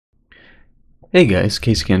Hey guys,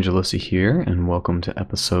 Casey Angelosi here, and welcome to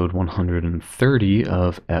episode 130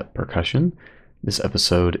 of at Percussion. This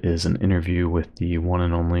episode is an interview with the one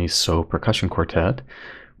and only SO Percussion Quartet.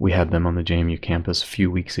 We had them on the JMU campus a few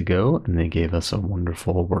weeks ago, and they gave us a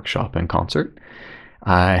wonderful workshop and concert.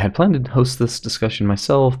 I had planned to host this discussion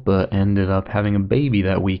myself, but ended up having a baby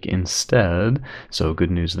that week instead, so good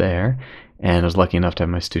news there. And I was lucky enough to have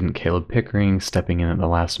my student Caleb Pickering stepping in at the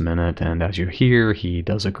last minute, and as you hear, he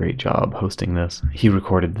does a great job hosting this. He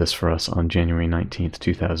recorded this for us on January 19th,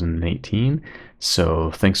 2018, so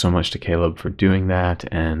thanks so much to Caleb for doing that,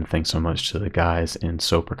 and thanks so much to the guys in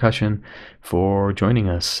SO Percussion for joining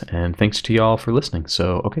us, and thanks to y'all for listening.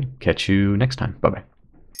 So, okay, catch you next time. Bye-bye.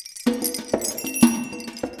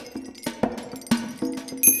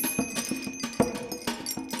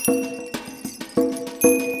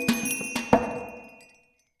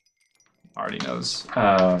 Knows.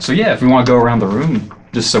 So yeah, if we want to go around the room,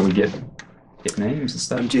 just so we get names and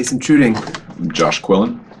stuff. I'm Jason Truding. I'm Josh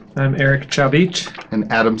Quillen. I'm Eric Chabich.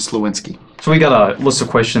 And Adam Slowinski. So we got a list of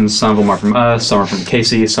questions. Some of them are from us, some are from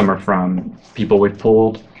Casey, some are from people we've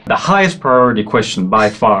pulled. The highest priority question by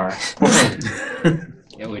far.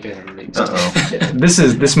 Yeah, we do have a link.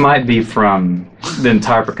 This might be from the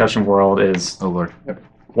entire percussion world. Is Oh Lord.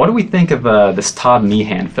 What do we think of this Todd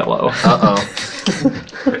Meehan fellow?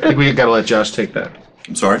 I think we gotta let Josh take that.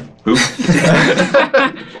 I'm sorry, who?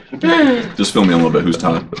 Just fill me in a little bit. Who's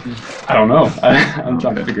Todd? I don't know. I'm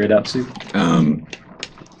trying to figure it out too.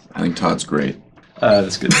 I think Todd's great.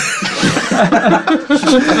 That's good.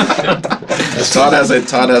 Todd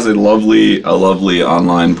has a lovely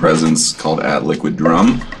online presence called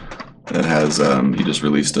 @LiquidDrum that has he just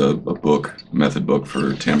released a method book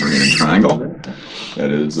for tambourine and triangle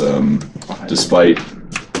that is despite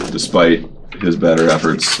his better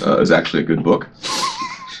efforts is actually a good book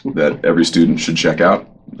that every student should check out.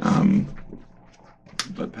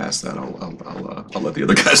 But past that, I'll let the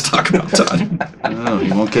other guys talk about Todd. Oh,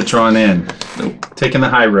 you won't get drawn in. Nope. Taking the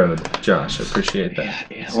high road, Josh. I appreciate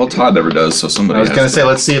that. Well, Todd never does, so somebody. I was going to say,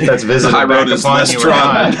 let's see if that's visited the high road back is upon less you or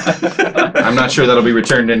drawn. not. I'm not sure that'll be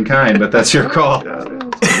returned in kind, but that's your call.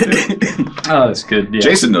 Oh, that's good. Yeah.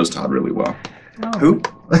 Jason knows Todd really well. Oh. Who?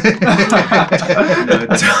 No,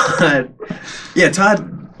 Todd. Yeah,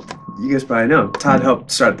 Todd. You guys probably know. Todd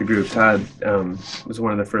helped start the group. Todd was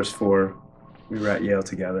one of the first four. We were at Yale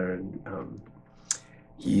together, and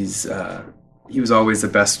he was always the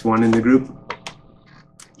best one in the group.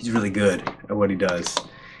 He's really good at what he does,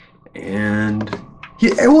 and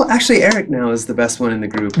actually, Eric now is the best one in the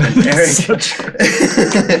group. And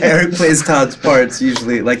Eric plays Todd's parts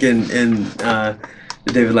usually, like in the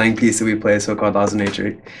David Lang piece that we play, so-called Laws of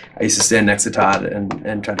Nature. I used to stand next to Todd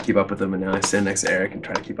and try to keep up with him, and now I stand next to Eric and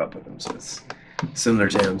try to keep up with him. So it's similar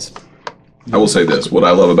jams. I will say this. What I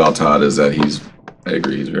love about Todd is that I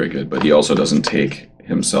agree, he's very good, but he also doesn't take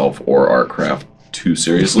himself or our craft too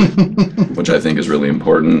seriously, which I think is really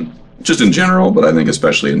important, just in general, but I think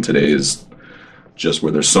especially in today's, just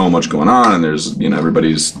where there's so much going on and there's,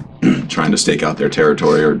 everybody's trying to stake out their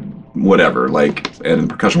territory or whatever, and the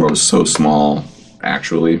percussion world is so small,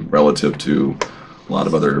 actually, relative to a lot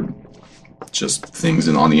of other just things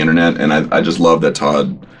on the internet, and I just love that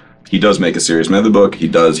Todd, he does make a serious method book. He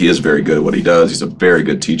is very good at what he does. He's a very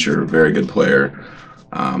good teacher, a very good player,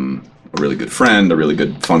 a really good friend, a really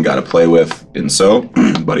good fun guy to play with in SO,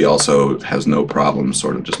 but he also has no problem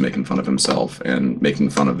sort of just making fun of himself and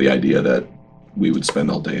making fun of the idea that we would spend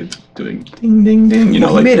all day doing ding, ding, ding. He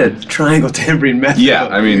made a triangle tambourine method. Yeah,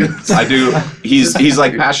 I mean, I do. He's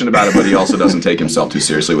passionate about it, but he also doesn't take himself too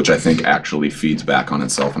seriously, which I think actually feeds back on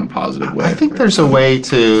itself in a positive way. I think there's a way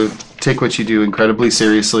to take what you do incredibly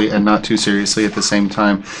seriously and not too seriously at the same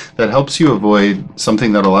time that helps you avoid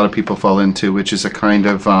something that a lot of people fall into, which is a kind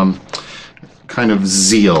of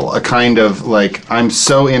zeal, a kind of I'm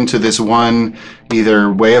so into this one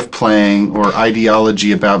either way of playing or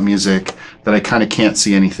ideology about music that I kind of can't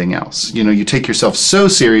see anything else. You take yourself so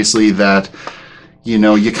seriously that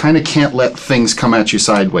you kind of can't let things come at you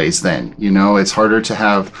sideways then. It's harder to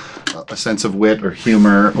have a sense of wit or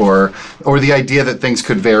humor or the idea that things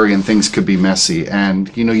could vary and things could be messy.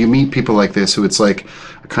 And, you meet people like this who it's like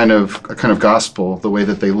a kind of gospel, the way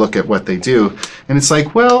that they look at what they do. And it's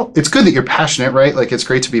well, it's good that you're passionate, right? It's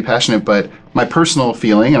great to be passionate, but my personal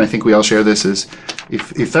feeling, and I think we all share this, is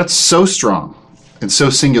if that's so strong and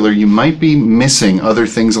so singular, you might be missing other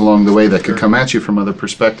things along the way that could come at you from other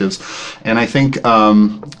perspectives. And I think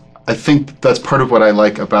that's part of what I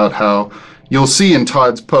like about how you'll see in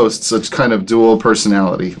Todd's posts such kind of dual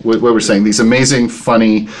personality. What we're saying, these amazing,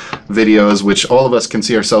 funny videos, which all of us can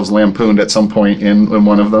see ourselves lampooned at some point in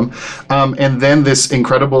one of them, and then this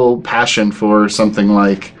incredible passion for something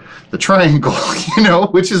like the triangle,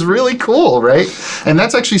 which is really cool, right? And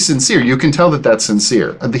that's actually sincere. You can tell that that's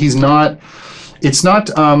sincere. He's not, it's not,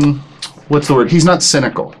 what's the word? He's not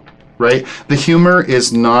cynical, right? The humor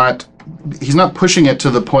is not, he's not pushing it to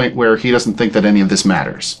the point where he doesn't think that any of this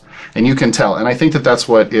matters. And you can tell. And I think that that's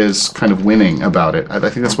what is kind of winning about it. I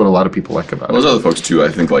think that's what a lot of people like about it. Those other folks, too, I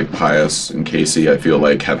think, like Pius and Casey, I feel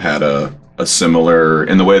like have had a similar,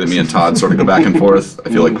 in the way that me and Todd sort of go back and forth, I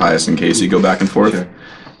feel like Pius and Casey go back and forth. Sure.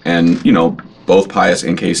 And, both Pius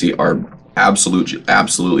and Casey are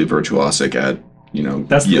absolutely virtuosic at,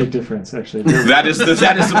 That's the big difference, actually. that is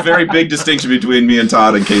the very big distinction between me and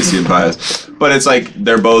Todd and Casey and Pius. But it's like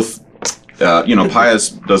they're both, Pius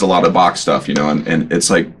does a lot of Bach stuff, and it's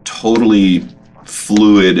like totally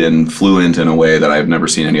fluid and fluent in a way that I've never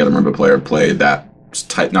seen any other marimba player play that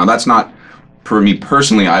type. Now, that's not, for me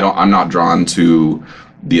personally, I'm not drawn to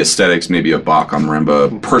the aesthetics maybe of Bach on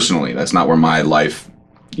marimba personally. That's not where my life,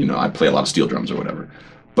 I play a lot of steel drums or whatever.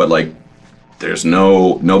 But like, there's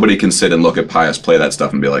nobody can sit and look at Pius play that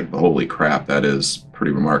stuff and be like, holy crap, that is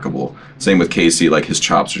pretty remarkable. Same with Casey, like his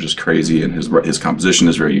chops are just crazy and his composition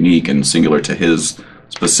is very unique and singular to his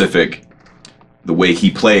specific, the way he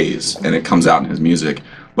plays, and it comes out in his music.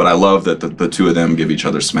 But I love that the two of them give each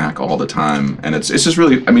other smack all the time. And it's just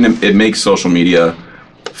really, it makes social media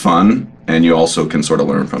fun, and you also can sort of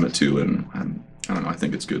learn from it too. And I don't know, I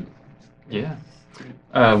think it's good. Yeah.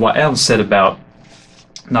 What Al said about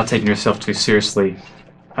not taking yourself too seriously,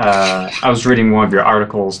 I was reading one of your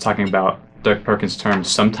articles talking about Doug Perkins' term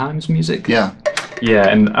 "sometimes music." Yeah. Yeah,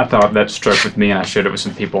 and I thought that struck with me, and I shared it with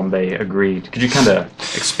some people, and they agreed. Could you kind of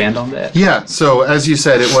expand on that? Yeah. So as you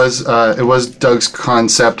said, it was Doug's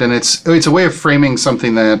concept, and it's a way of framing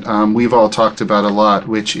something that we've all talked about a lot,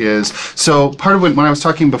 which is, so part of when I was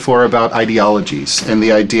talking before about ideologies and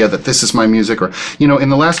the idea that this is my music, or in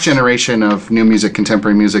the last generation of new music,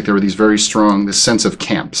 contemporary music, there were these very strong, this sense of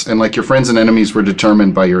camps, and like your friends and enemies were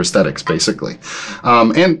determined by your aesthetics, basically,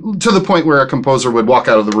 and to the point where a composer would walk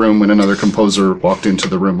out of the room when another composer walked into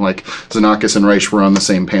the room. Like Xenakis and Reich were on the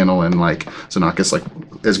same panel, and like Xenakis, like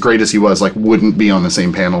as great as he was, like wouldn't be on the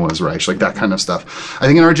same panel as Reich, like that kind of stuff. I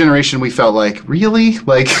think in our generation we felt like, really?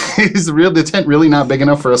 Like, is the tent really not big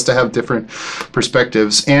enough for us to have different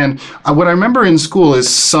perspectives? And what I remember in school is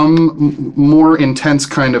some more intense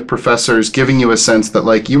kind of professors giving you a sense that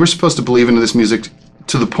like you were supposed to believe into this music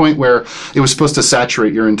to the point where it was supposed to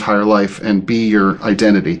saturate your entire life and be your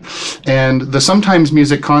identity. And the sometimes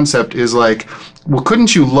music concept is like, well,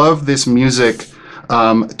 couldn't you love this music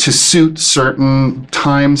to suit certain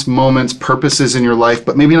times, moments, purposes in your life,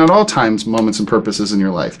 but maybe not all times, moments, and purposes in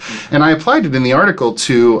your life? And I applied it in the article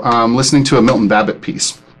to listening to a Milton Babbitt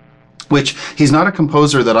piece, which he's not a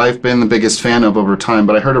composer that I've been the biggest fan of over time,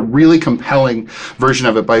 but I heard a really compelling version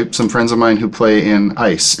of it by some friends of mine who play in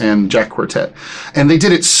Ice and Jack Quartet. And they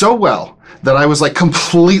did it so well that I was like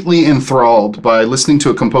completely enthralled by listening to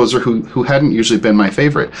a composer who hadn't usually been my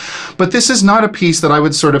favorite. But this is not a piece that I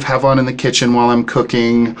would sort of have on in the kitchen while I'm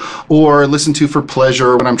cooking or listen to for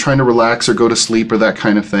pleasure when I'm trying to relax or go to sleep or that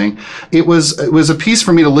kind of thing. It was a piece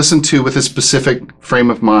for me to listen to with a specific frame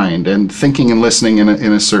of mind and thinking and listening in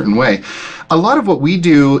a certain way. A lot of what we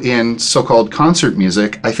do in so-called concert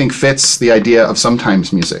music, I think, fits the idea of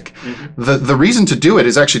sometimes music. Mm-hmm. The reason to do it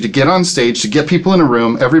is actually to get on stage, to get people in a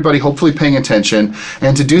room, everybody hopefully paying attention,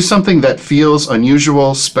 and to do something that feels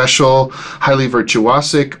unusual, special, highly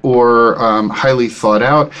virtuosic, or highly thought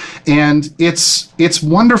out. And it's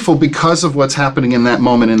wonderful because of what's happening in that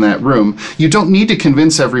moment in that room. You don't need to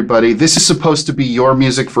convince everybody this is supposed to be your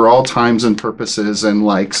music for all times and purposes and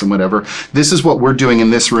likes and whatever. This is what we're doing in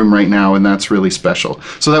this room right now, and that's really special.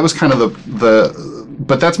 So that was kind of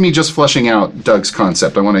but that's me just fleshing out Doug's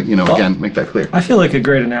concept. I want to, again, make that clear. I feel like a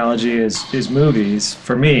great analogy is movies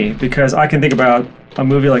for me, because I can think about a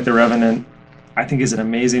movie like The Revenant. I think is an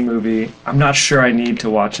amazing movie. I'm not sure I need to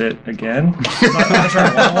watch it again. I'm not sure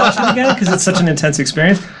I want to watch it again because it's such an intense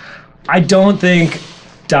experience. I don't think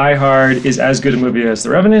Die Hard is as good a movie as The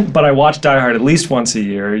Revenant, but I watch Die Hard at least once a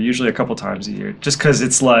year, usually a couple times a year, just because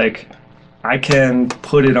it's like I can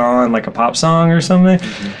put it on like a pop song or something.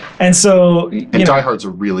 Mm-hmm. And so, Die Hard's a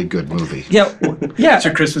really good movie. Yeah. Yeah. It's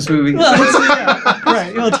a Christmas movie. Well,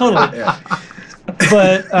 right. Well, totally. Yeah.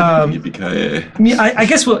 But I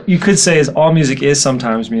guess what you could say is all music is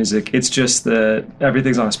sometimes music. It's just that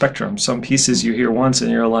everything's on a spectrum. Some pieces you hear once and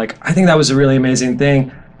you're like, I think that was a really amazing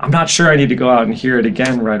thing. I'm not sure I need to go out and hear it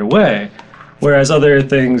again right away. Whereas other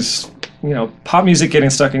things, pop music getting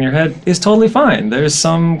stuck in your head is totally fine. There's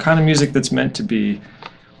some kind of music that's meant to be.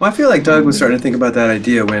 Well, I feel like Doug was starting to think about that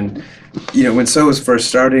idea when SO was first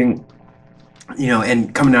starting,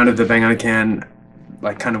 and coming out of the Bang on a Can,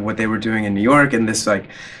 like kind of what they were doing in New York, and this like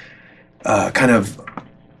kind of,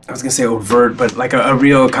 I was gonna say overt, but like a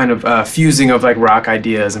real kind of fusing of like rock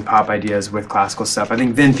ideas and pop ideas with classical stuff. I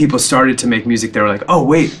think then people started to make music. They were like, oh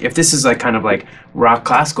wait, if this is like kind of like rock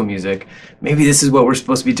classical music, maybe this is what we're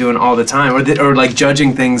supposed to be doing all the time, or like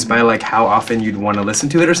judging things by like how often you'd want to listen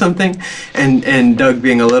to it or something. And Doug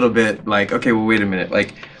being a little bit like, okay, well wait a minute,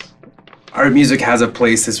 like art music has a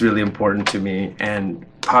place that's really important to me, and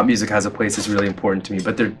pop music has a place that's really important to me,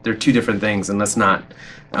 but they're two different things, and let's not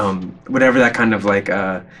whatever that kind of like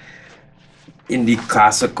indie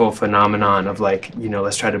classical phenomenon of like,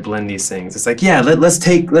 let's try to blend these things. It's like, yeah, let's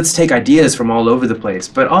take ideas from all over the place,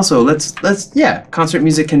 but also let's concert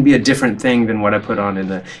music can be a different thing than what I put on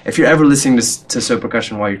if you're ever listening to SO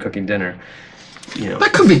Percussion while you're cooking dinner.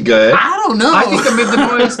 That could be good. I don't know. I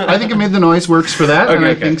think Amid the Noise works for that, and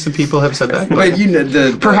I think some people have said that.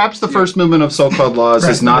 But perhaps the first movement of So-Called Laws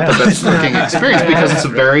is not the best looking experience because it's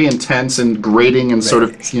very intense and grating and sort of,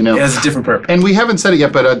 It has a different purpose. And we haven't said it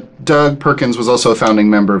yet, but Doug Perkins was also a founding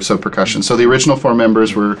member of SO Percussion. So the original 4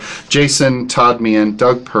 members were Jason, Todd Meehan,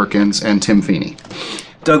 Doug Perkins, and Tim Feeney.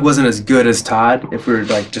 Doug wasn't as good as Todd if we were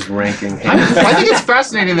like just ranking him. I think it's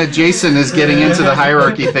fascinating that Jason is getting into the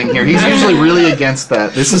hierarchy thing here. He's usually really against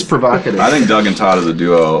that. This is provocative. I think Doug and Todd as a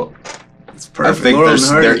duo. I think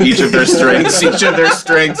each of their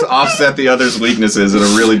strengths offset the other's weaknesses in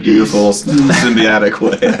a really beautiful symbiotic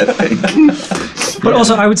way, I think. But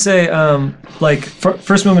also, I would say,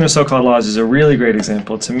 first movement of So-Called Laws is a really great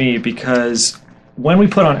example to me, because when we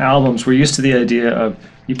put on albums, we're used to the idea of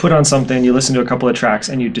you put on something, you listen to a couple of tracks,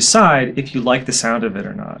 and you decide if you like the sound of it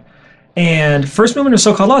or not. And first movement of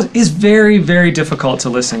So-Called Laws is very, very difficult to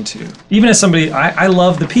listen to. Even as somebody, I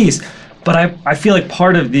love the piece, but I feel like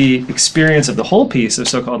part of the experience of the whole piece of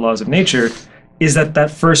So-Called Laws of Nature is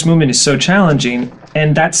that first movement is so challenging,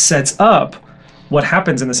 and that sets up what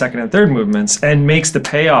happens in the second and third movements and makes the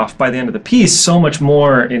payoff by the end of the piece so much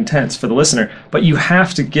more intense for the listener. But you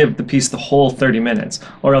have to give the piece the whole 30 minutes,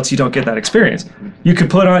 or else you don't get that experience. You could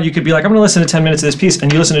be like, I'm going to listen to 10 minutes of this piece,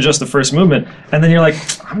 and you listen to just the first movement, and then you're like,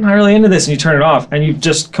 I'm not really into this, and you turn it off, and you've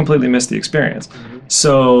just completely missed the experience.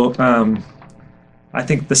 So I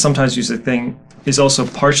think the sometimes music thing is also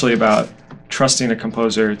partially about trusting a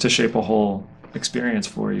composer to shape a whole experience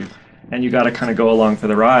for you, and you got to kind of go along for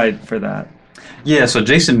the ride for that. Yeah, so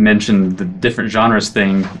Jason mentioned the different genres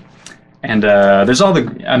thing, and there's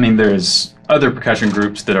other percussion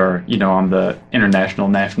groups that are, on the international,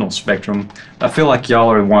 national spectrum. I feel like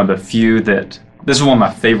y'all are one of the few that, this is one of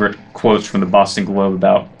my favorite quotes from the Boston Globe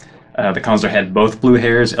about the concert had both blue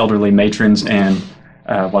hairs, elderly matrons, and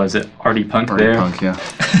Artie Punk there. Artie Punk, yeah.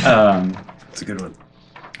 That's a good one.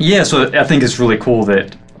 Yeah, so I think it's really cool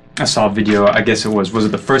that I saw a video, I guess was it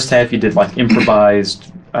the first half you did like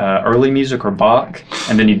improvised early music or Bach,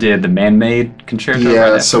 and then you did the man-made concerto.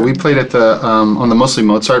 Yeah, so we played at the on the Mostly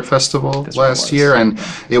Mozart Festival last year, and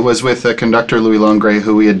it was with conductor Louis Longray,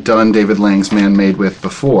 who we had done David Lang's Man-Made with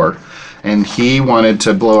before, and he wanted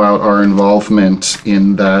to blow out our involvement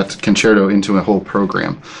in that concerto into a whole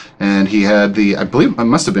program. And he had I believe it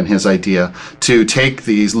must have been his idea, to take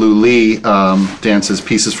these Lully dances,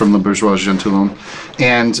 pieces from Le Bourgeois Gentilhomme,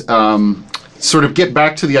 and sort of get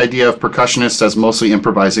back to the idea of percussionists as mostly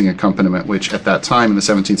improvising accompaniment, which at that time in the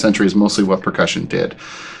 17th century is mostly what percussion did.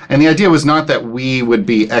 And the idea was not that we would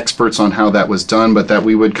be experts on how that was done, but that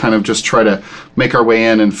we would kind of just try to make our way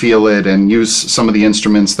in and feel it and use some of the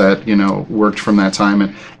instruments that, worked from that time.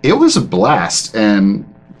 And it was a blast, and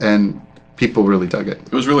people really dug it.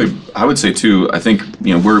 It was really, I would say too, I think,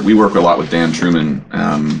 we work a lot with Dan Truman,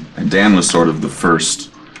 and Dan was sort of the first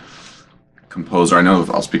composer. I know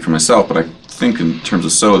I'll speak for myself, but I think in terms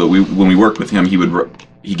of that when we worked with him,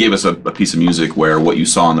 he gave us a piece of music where what you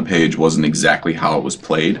saw on the page wasn't exactly how it was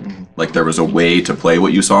played. Mm-hmm. Like there was a way to play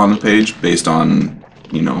what you saw on the page based on,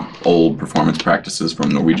 old performance practices from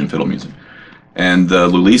Norwegian fiddle music. And the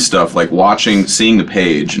Lully stuff, like seeing the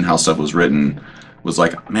page and how stuff was written was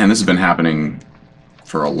like, man, this has been happening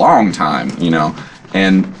for a long time,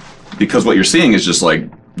 and because what you're seeing is just like,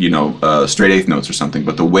 straight eighth notes or something,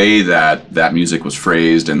 but the way that music was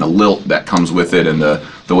phrased and the lilt that comes with it and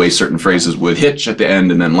the way certain phrases would hitch at the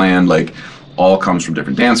end and then land, like, all comes from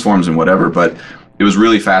different dance forms and whatever. But it was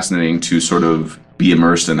really fascinating to sort of be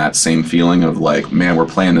immersed in that same feeling of like, man, we're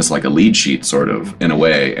playing this like a lead sheet sort of in a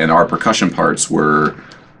way, and our percussion parts were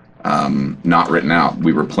not written out.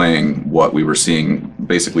 We were playing what we were seeing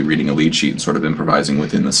basically reading a lead sheet and sort of improvising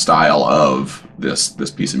within the style of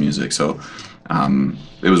this piece of music. So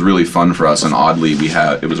it was really fun for us, and oddly,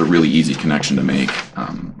 it was a really easy connection to make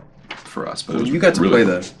for us. But it was you got to really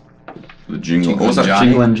play the jingle. What was that?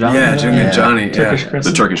 Jinglin' Johnny. Yeah, Jinglin' Johnny. Turkish Yeah.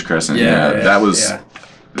 Crescent. The Turkish Crescent. Yeah, Yeah, that was. yeah.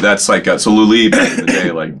 That's like so Luli back in the day,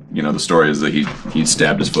 like, you know, the story is that he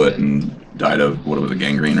stabbed his foot and died of what was it,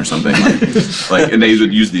 gangrene or something, like and they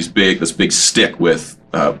would use this big stick with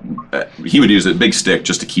he would use a big stick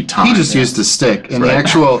just to keep time. He just used a stick, and Right.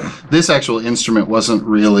 this actual instrument wasn't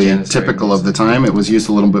really Janissary typical of the time. It was used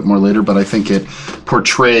a little bit more later, but I think it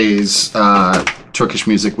portrays Turkish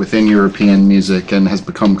music within European music and has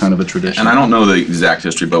become kind of a tradition. And I don't know the exact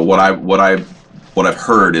history, but what I've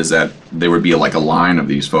heard is that there would be like a line of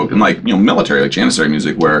these folk, and like, you know, military, like Janissary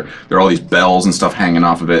music, where there are all these bells and stuff hanging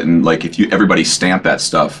off of it, and like if everybody stamped that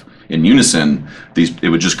stuff in unison, it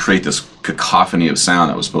would just create this cacophony of sound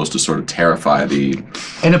that was supposed to sort of terrify the.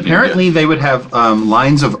 And apparently they would have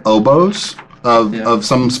lines of oboes of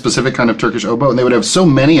some specific kind of Turkish oboe, and they would have so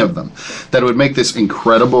many of them that it would make this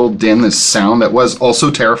incredible din, this sound that was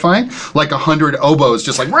also terrifying, like 100 oboes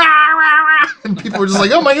just like rah, rah, rah, and people were just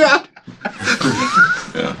like, oh my god.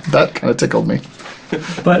 Yeah. That kind of tickled me.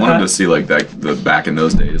 But I wanted to see like that back in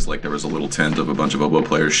those days, like there was a little tent of a bunch of oboe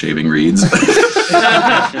players shaving reeds. I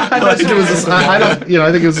think it was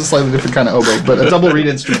I think it was a slightly different kind of oboe, but a double reed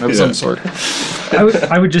instrument of some sort.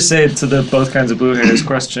 I would just say to the both kinds of blue hairs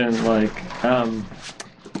question, like,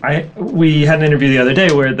 we had an interview the other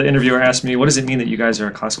day where the interviewer asked me, what does it mean that you guys are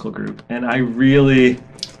a classical group? And I really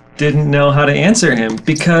didn't know how to answer him,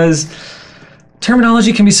 because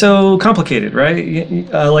terminology can be so complicated, right?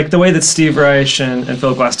 Like the way that Steve Reich and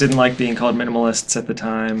Phil Glass didn't like being called minimalists at the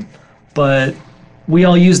time, but we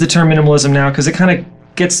all use the term minimalism now because it kind of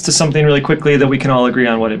gets to something really quickly that we can all agree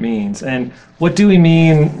on what it means. And what do we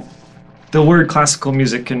mean? The word classical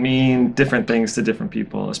music can mean different things to different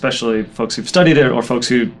people, especially folks who've studied it or folks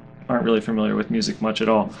who aren't really familiar with music much at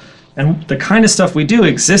all. And the kind of stuff we do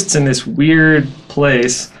exists in this weird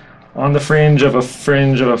place on the fringe of a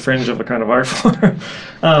fringe of a fringe of a kind of art form.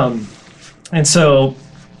 And so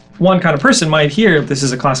one kind of person might hear this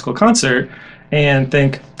is a classical concert and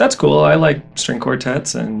think, that's cool, I like string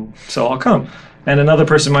quartets, and so I'll come. And another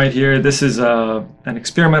person might hear this is an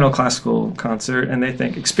experimental classical concert, and they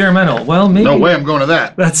think, experimental, well, maybe... No way I'm going to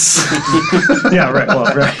that. That's... yeah, right, well,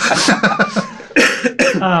 right.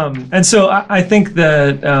 And so I think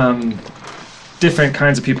that different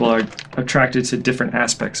kinds of people are attracted to different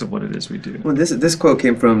aspects of what it is we do. Well, this quote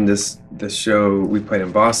came from this show we played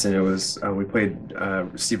in Boston. It was we played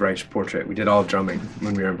Steve Reich's Portrait. We did all drumming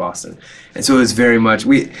when we were in Boston, and so it was very much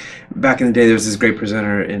back in the day. There was this great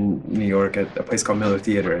presenter in New York at a place called Miller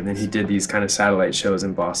Theater, and then he did these kind of satellite shows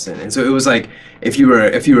in Boston. And so it was like if you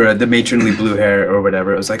were the matronly blue hair or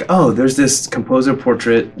whatever, it was like, oh, there's this composer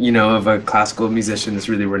portrait, you know, of a classical musician that's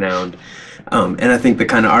really renowned. And I think the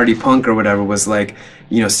kind of arty punk or whatever was like,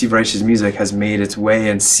 you know, Steve Reich's music has made its way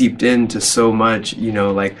and seeped into so much, you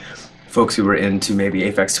know, like folks who were into maybe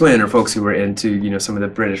Aphex Twin, or folks who were into, you know, some of the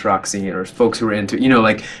British rock scene, or folks who were into, you know,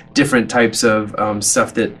 like different types of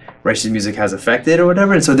stuff that Reich's music has affected or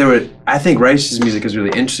whatever. And so I think Reich's music is really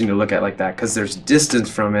interesting to look at like that, because there's distance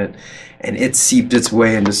from it, and it seeped its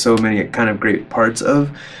way into so many kind of great parts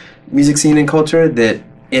of music scene and culture that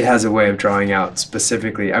it has a way of drawing out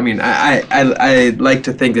specifically. I mean, I like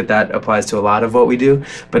to think that applies to a lot of what we do,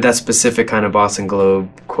 but that specific kind of Boston Globe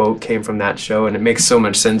quote came from that show, and it makes so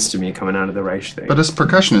much sense to me coming out of the Reich thing. But as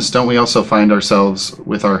percussionists, don't we also find ourselves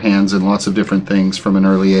with our hands in lots of different things from an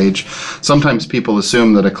early age? Sometimes people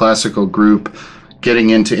assume that a classical group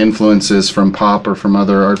getting into influences from pop or from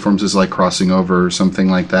other art forms is like crossing over or something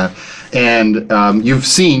like that. And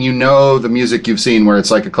you know the music you've seen where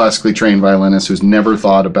it's like a classically trained violinist who's never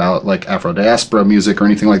thought about like Afro-diaspora music or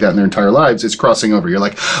anything like that in their entire lives. It's crossing over. You're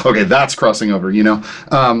like, okay, that's crossing over, you know?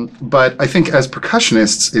 But I think as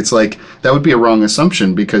percussionists, it's like that would be a wrong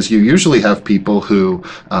assumption, because you usually have people who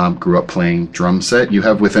grew up playing drum set. You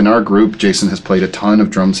have within our group, Jason has played a ton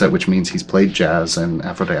of drum set, which means he's played jazz and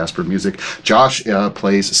Afro-diaspora music. Josh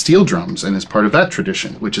plays steel drums and is part of that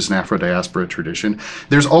tradition, which is an Afro-diaspora tradition.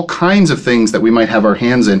 There's all kinds of things that we might have our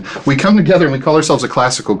hands in. We come together and we call ourselves a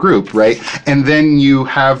classical group, right? And then you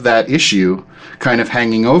have that issue kind of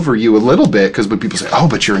hanging over you a little bit, because when people say, oh,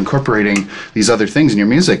 but you're incorporating these other things in your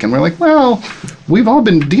music, and we're like, well, we've all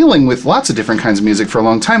been dealing with lots of different kinds of music for a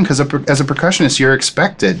long time, because as a percussionist, you're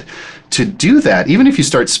expected to do that. Even if you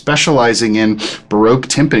start specializing in Baroque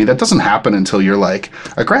timpani, that doesn't happen until you're like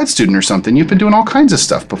a grad student or something. You've been doing all kinds of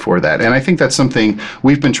stuff before that. And I think that's something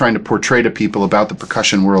we've been trying to portray to people about the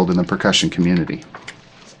percussion world and the percussion community.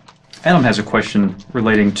 Adam has a question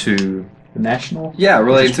relating to the national. Yeah,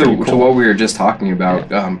 related to pretty cool. what we were just talking about,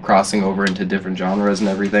 crossing over into different genres and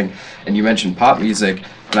everything. And you mentioned pop music,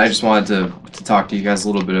 and I just wanted to talk to you guys a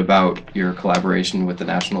little bit about your collaboration with the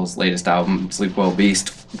National's latest album, Sleep Well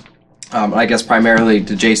Beast. I guess primarily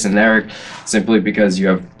to Jason and Eric, simply because you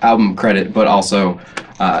have album credit, but also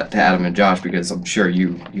to Adam and Josh, because I'm sure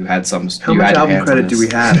you had some. How much album credit do we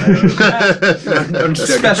have? I'm just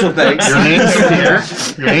joking. Special thanks. Your names appear.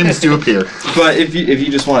 Your names do appear. But if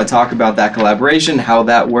you just want to talk about that collaboration, how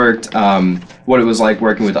that worked, what it was like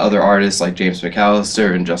working with other artists like James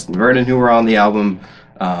McAllister and Justin Vernon who were on the album,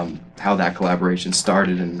 how that collaboration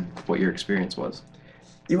started and what your experience was.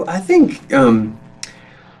 I think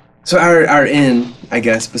so. Our in, I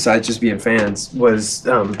guess, besides just being fans, was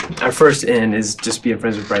our first in is just being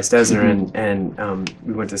friends with Bryce Dessner, and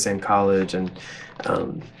we went to the same college and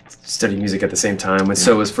studied music at the same time. When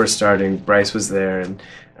So was first starting, Bryce was there, and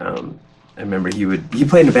I remember he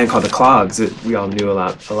played in a band called the Clogs that we all knew a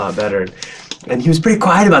lot better. And he was pretty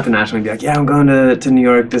quiet about the National. He'd be like, "Yeah, I'm going to New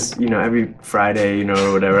York this, every Friday,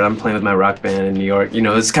 or whatever. I'm playing with my rock band in New York."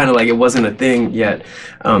 It's kind of like it wasn't a thing yet.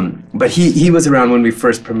 But he was around when we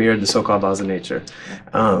first premiered the So-Called Laws of Nature,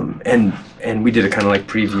 and we did a kind of like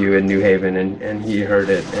preview in New Haven, and he heard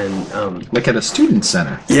it, and Like at a student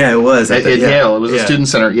center. yeah, it was At Yale. It was a student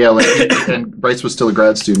center at Yale, and Bryce was still a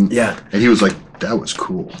grad student. Yeah. And he was like, "That was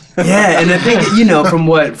cool." Yeah, and I think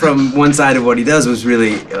from one side of what he does was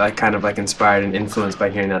really like kind of like inspired and influenced by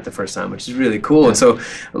hearing that the first time, which is really cool. And so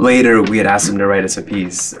later we had asked him to write us a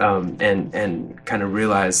piece, and kind of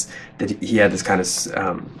realized that he had this kind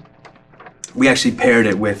of. We actually paired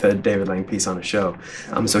it with a David Lang piece on a show,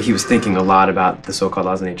 so he was thinking a lot about the So-Called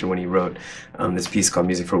Laws of Nature when he wrote this piece called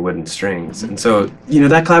Music for Wooden Strings. And so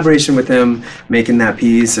that collaboration with him, making that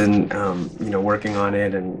piece and working on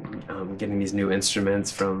it and getting these new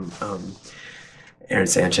instruments from Aaron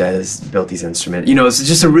Sanchez built these instruments. It's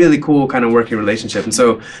just a really cool kind of working relationship. And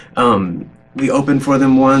so we opened for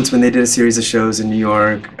them once when they did a series of shows in New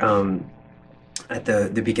York. At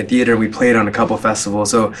the Beacon Theater, we played on a couple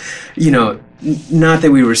festivals. So, not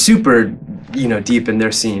that we were super, deep in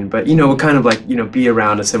their scene, but we'll kind of like be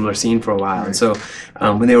around a similar scene for a while. Right. And so,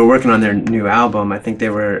 when they were working on their new album, I think they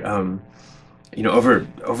were,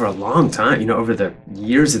 over a long time, over the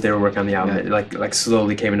years that they were working on the album, it like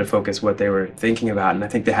slowly came into focus what they were thinking about. And I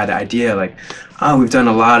think they had the idea like, oh, we've done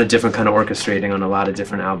a lot of different kind of orchestrating on a lot of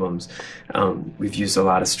different albums. We've used a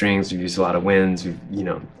lot of strings, we've used a lot of winds, we've,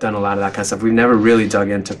 done a lot of that kind of stuff. We've never really dug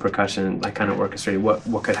into percussion, like kind of orchestrated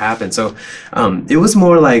what could happen. So it was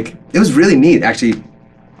more like, it was really neat. Actually,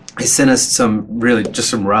 they sent us some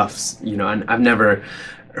roughs, and I've never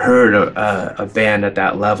heard a band at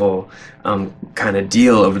that level kind of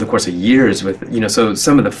deal over the course of years with, so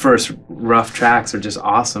some of the first rough tracks are just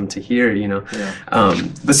awesome to hear,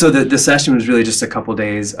 but so the session was really just a couple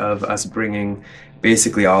days of us bringing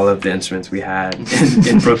basically all of the instruments we had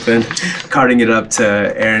in Brooklyn, carting it up to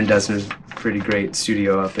Aaron Dessner's pretty great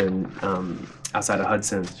studio up in outside of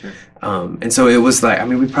Hudson. Sure. And so it was like,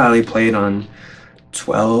 we probably played on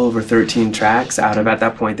 12 or 13 tracks out of, at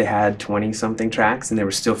that point they had 20 something tracks, and they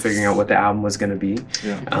were still figuring out what the album was going to be.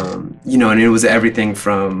 Yeah. And it was everything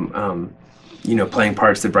from playing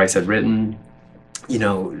parts that Bryce had written.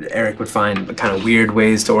 Eric would find kind of weird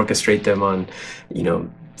ways to orchestrate them on,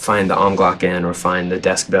 find the Omglocken or find the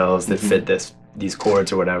desk bells that fit these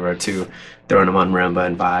chords or whatever, to throwing them on marimba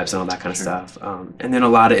and vibes and all that kind of stuff. And then a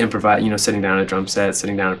lot of improvise, sitting down at a drum set,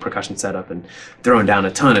 sitting down at a percussion setup and throwing down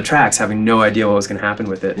a ton of tracks, having no idea what was going to happen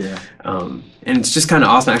with it. Yeah. And it's just kind of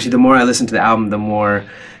awesome. Actually, the more I listen to the album, the more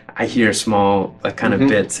I hear small kind of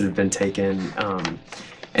bits that have been taken.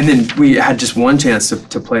 And then we had just one chance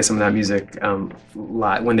to play some of that music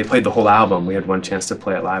live. When they played the whole album, we had one chance to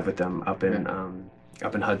play it live with them up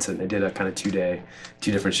in Hudson. They did a kind of 2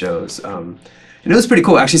 different shows. And it was pretty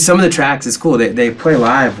cool. Actually, some of the tracks is cool. They play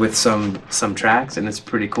live with some tracks, and it's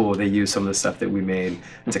pretty cool. They use some of the stuff that we made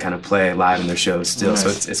to kind of play live in their shows still.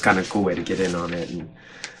 Nice. So it's kind of a cool way to get in on it. And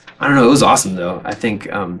I don't know. It was awesome though. I think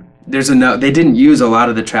they didn't use a lot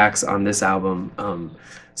of the tracks on this album,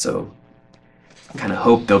 so I kind of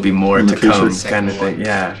hope there'll be more to come, kind of thing.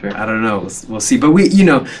 Yeah, sure. I don't know. We'll see. But we,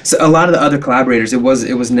 so a lot of the other collaborators, it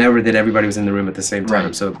was never that everybody was in the room at the same time.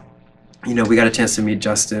 Right. So, we got a chance to meet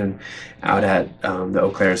Justin out at the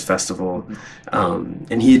Eau Claire's festival,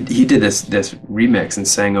 and he did this remix and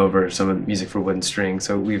sang over some of the music for Wooden Strings.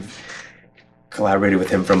 So we've collaborated with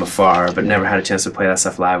him from afar, but never had a chance to play that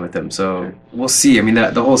stuff live with him. So we'll see.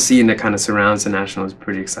 The whole scene that kind of surrounds the National is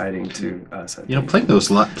pretty exciting to us. Playing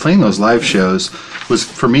those live shows was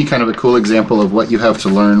for me kind of a cool example of what you have to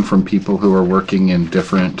learn from people who are working in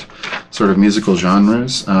different sort of musical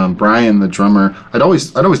genres. Brian, the drummer, I'd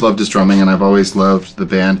always loved his drumming, and I've always loved the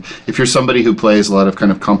band. If you're somebody who plays a lot of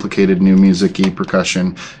kind of complicated new music-y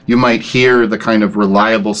percussion, you might hear the kind of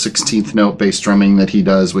reliable 16th note bass drumming that he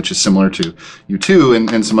does, which is similar to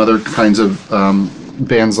U2 and some other kinds of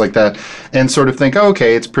bands like that, and sort of think, oh,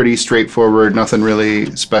 okay, it's pretty straightforward, nothing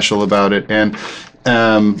really special about it. And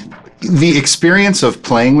the experience of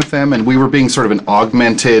playing with them, and we were being sort of an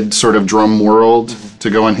augmented sort of drum world to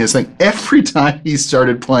go on his thing. Every time he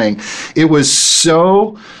started playing, it was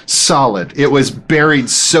so solid. It was buried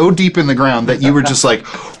so deep in the ground that you were just like,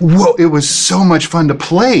 whoa, it was so much fun to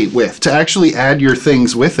play with, to actually add your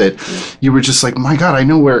things with it. You were just like, my God, I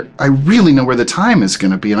really know where the time is going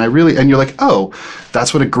to be. And you're like, oh,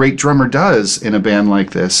 that's what a great drummer does in a band like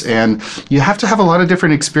this. And you have to have a lot of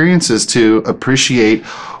different experiences to appreciate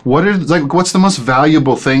what's the most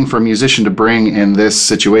valuable thing for a musician to bring in this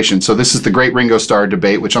situation. So this is the great Ringo Starr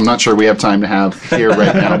debate, which I'm not sure we have time to have here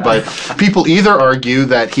right now, but people either argue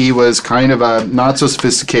that he was kind of a not so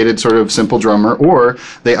sophisticated sort of simple drummer, or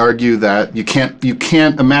they argue that you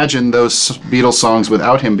can't imagine those Beatles songs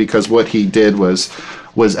without him, because what he did was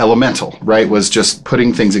elemental, right? Was just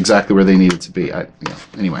putting things exactly where they needed to be.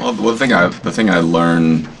 Anyway. Well, the thing I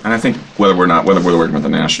learned, and I think whether we're working with the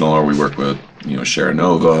National or we work with Sharon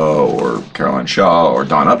Nova or Caroline Shaw or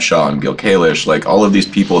Don Upshaw and Gil Kalish, like all of these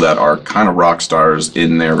people that are kind of rock stars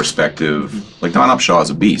in their respective, like Don Upshaw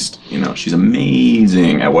is a beast. She's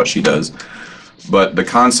amazing at what she does. But the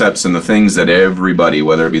concepts and the things that everybody,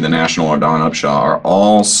 whether it be the National or Don Upshaw, are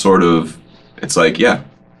all sort of, it's like, yeah,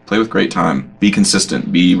 play with great time, be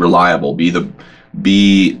consistent, be reliable,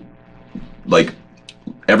 be like,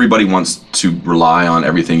 everybody wants to rely on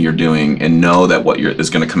everything you're doing and know that what is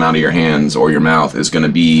going to come out of your hands or your mouth is going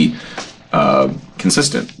to be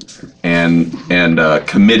consistent and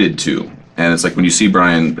committed to. And it's like when you see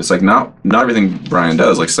Brian, it's like not everything Brian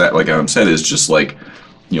does, like Adam said, is just like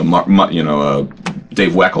Dave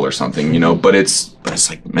Weckl or something, but it's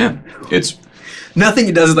like, man, it's nothing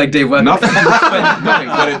he does is like Dave Weckl.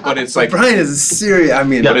 Nothing, but it's like Brian is a serious. I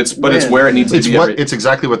mean, it's where it needs to be. It's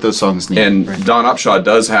exactly what those songs need. And Dawn Upshaw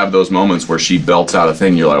does have those moments where she belts out a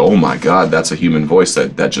thing. You're like, oh my God, that's a human voice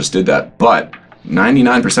that just did that. But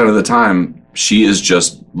 99% of the time, she is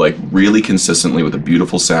just like really consistently with a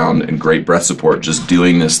beautiful sound and great breath support, just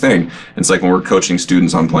doing this thing. And it's like when we're coaching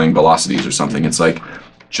students on playing velocities or something. It's like,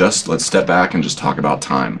 just let's step back and just talk about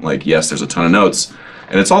time. Like, yes, there's a ton of notes.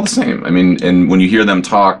 And it's all the same. I mean, and when you hear them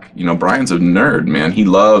talk, Brian's a nerd, man. He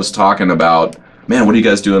loves talking about, man, what are you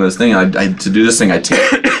guys doing this thing? To do this thing, I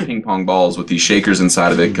take ping pong balls with these shakers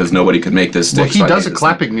inside of it because nobody could make this stick. Well, he does a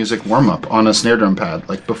clapping music warm-up on a snare drum pad,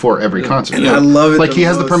 like before every concert. I love it. Like he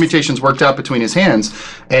has the permutations worked out between his hands,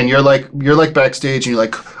 and you're like backstage, and you're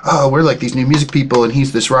like, oh, we're like these new music people, and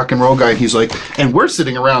he's this rock and roll guy, and he's like, and we're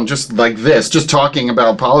sitting around just like this, just talking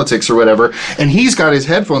about politics or whatever, and he's got his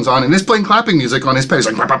headphones on, and he's playing clapping music on his pad. He's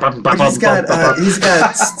like, he's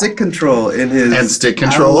got stick control in his and stick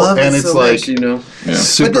control, I love and it it's so like much,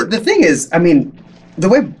 super. But the thing is, I mean, the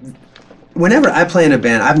way, whenever I play in a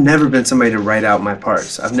band, I've never been somebody to write out my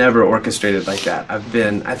parts. I've never orchestrated like that. I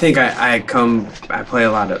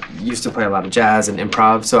used to play a lot of jazz and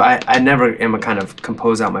improv, so I never am a kind of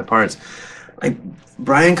compose out my parts. Like,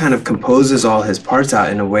 Brian kind of composes all his parts out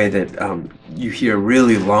in a way that you hear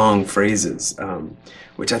really long phrases,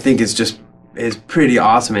 which I think is pretty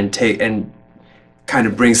awesome and kind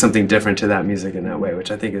of brings something different to that music in that way,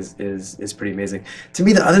 which I think is pretty amazing. To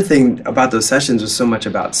me, the other thing about those sessions was so much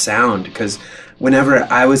about sound, because whenever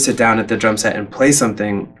I would sit down at the drum set and play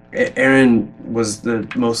something, Aaron was the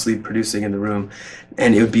mostly producing in the room,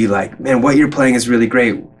 and it would be like, man, what you're playing is really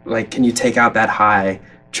great. Like, can you take out that high,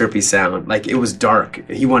 chirpy sound? Like, it was dark.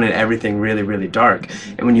 He wanted everything really, really dark.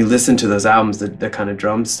 And when you listen to those albums, the kind of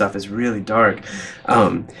drum stuff is really dark.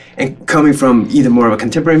 And coming from either more of a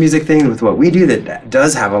contemporary music thing with what we do that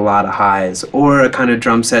does have a lot of highs, or a kind of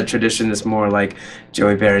drum set tradition that's more like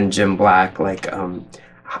Joey Barron, Jim Black, like,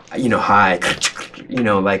 high,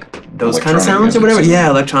 like those kind of sounds or whatever. Yeah,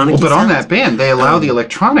 electronic. Well, but sounds. On that band, they allow the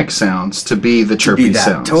electronic sounds to be the chirpy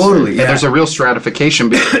sounds. Totally, yeah. And there's a real stratification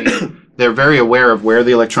between. They're very aware of where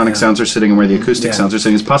the electronic sounds are sitting and where the acoustic sounds are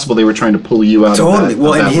sitting. It's possible they were trying to pull you out of that,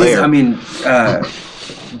 layer. I mean,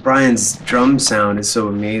 Brian's drum sound is so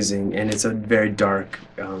amazing, and it's a very dark,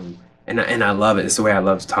 and I love it. It's the way I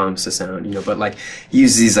love Tom's sound, But like, he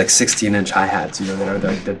uses these like 16-inch hi-hats, that are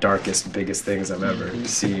the darkest, biggest things I've ever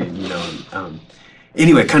seen,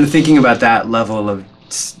 Anyway, kind of thinking about that level of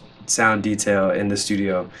sound detail in the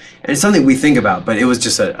studio, and it's something we think about, but it was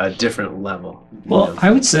just a different level. Well,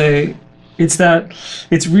 I would say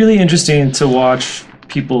it's really interesting to watch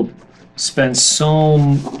people spend so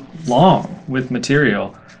long with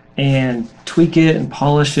material and tweak it and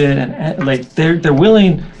polish it, and like they're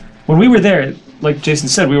willing. When we were there, like Jason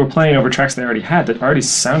said, we were playing over tracks they already had that already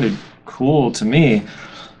sounded cool to me,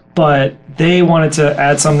 but they wanted to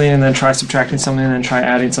add something and then try subtracting something and then try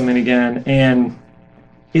adding something again. And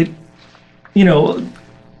it,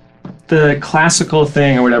 the classical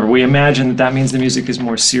thing or whatever, we imagine that means the music is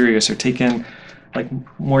more serious or taken like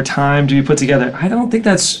more time to be put together. I don't think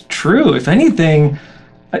that's true. If anything,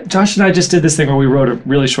 Josh and I just did this thing where we wrote a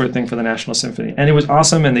really short thing for the National Symphony, and it was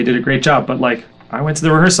awesome and they did a great job. But like, I went to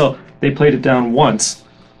the rehearsal, they played it down once,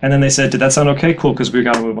 and then they said, "Did that sound okay? Cool, because we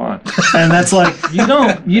got to move on." And that's like, you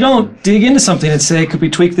don't dig into something and say, "Could we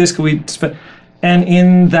tweak this? Could we?" And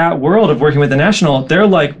in that world of working with the National, they're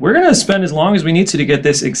like, "We're going to spend as long as we need to get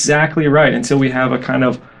this exactly right until we have a kind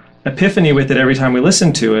of epiphany with it every time we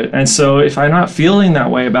listen to it." And so if I'm not feeling that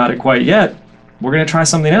way about it quite yet, we're going to try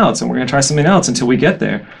something else, and we're going to try something else until we get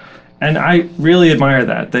there. And I really admire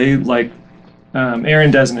that. They like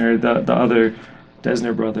Aaron Desner, the other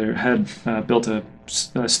Desner brother, had built a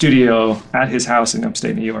studio at his house in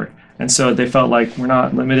upstate New York. And so they felt like we're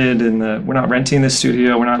not limited we're not renting this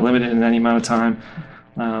studio, we're not limited in any amount of time.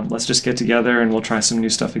 Let's just get together and we'll try some new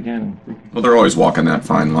stuff again. Well, they're always walking that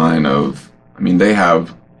fine line of, they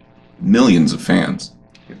have millions of fans.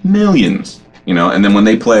 Millions. And then when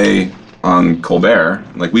they play on Colbert,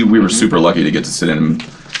 like we were super lucky to get to sit in and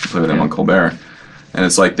play with them on Colbert. And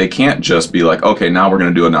it's like, they can't just be like, okay, now we're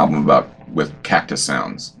going to do an album with cactus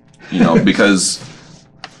sounds, because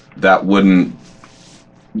that wouldn't,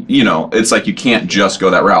 it's like you can't just go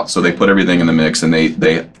that route. So they put everything in the mix and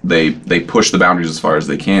they push the boundaries as far as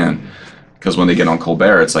they can. Because when they get on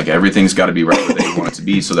Colbert, it's like everything's got to be right where they want it to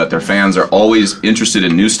be, so that their fans are always interested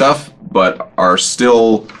in new stuff, but are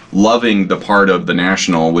still loving the part of the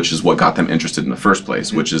National, which is what got them interested in the first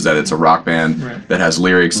place, which is that it's a rock band that has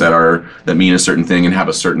lyrics that mean a certain thing and have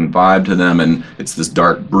a certain vibe to them, and it's this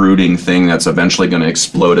dark, brooding thing that's eventually going to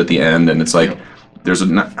explode at the end. And it's like there's I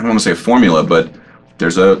don't want to say a formula, but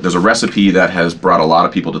there's a recipe that has brought a lot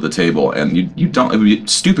of people to the table, and you don't. It would be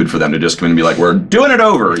stupid for them to just come in and be like, "We're doing it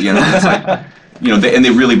over," It's like, and they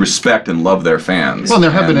really respect and love their fans. Well, and there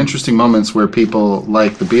have been interesting moments where people,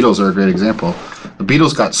 like the Beatles are a great example. The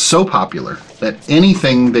Beatles got so popular that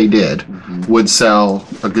anything they did would sell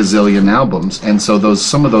a gazillion albums, and so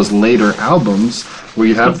some of those later albums where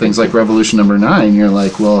you have things like Revolution Number 9, you're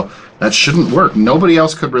like, well, that shouldn't work. Nobody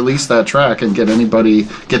else could release that track and get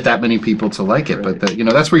that many people to like it. But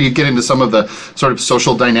that's where you get into some of the sort of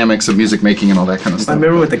social dynamics of music making and all that kind of stuff. I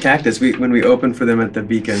remember with the Cactus, when we opened for them at the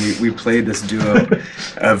Beacon, we played this duo,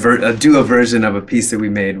 a duo version of a piece that we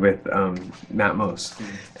made with Matt Mose,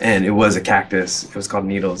 and it was a Cactus. It was called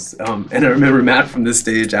Needles. And I remember Matt from the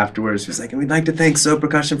stage afterwards. He was like, "And we'd like to thank SO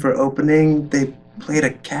Percussion for opening. They played a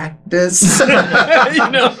Cactus." Definitely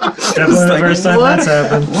the first time that's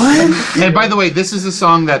happened. What? And by the way, this is a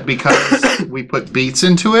song that, because we put beats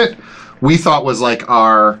into it, we thought was like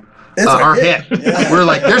our hit. Yeah. We're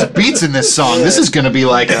like, there's beats in this song. This is going to be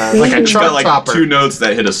like a chart topper. 2 notes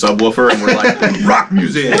that hit a subwoofer, and we're like, rock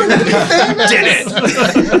music. Did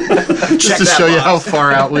it. Just to show you how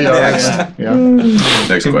far out we are. Yeah.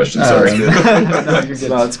 Next question. Sorry. No,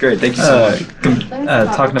 that's great. Thank you so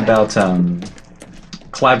much. Talking about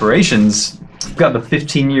collaborations, we've got the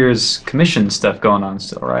 15 years commission stuff going on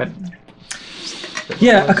still, right?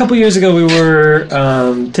 Yeah, a couple years ago we were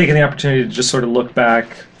taking the opportunity to just sort of look back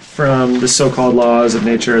from the so-called Laws of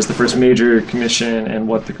Nature as the first major commission and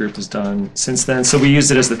what the group has done since then. So we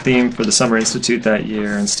used it as the theme for the Summer Institute that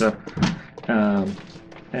year and stuff.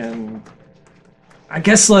 And I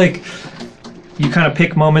guess like you kind of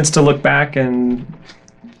pick moments to look back and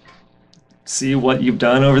see what you've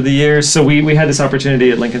done over the years. So we had this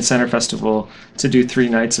opportunity at Lincoln Center Festival to do 3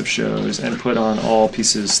 nights of shows and put on all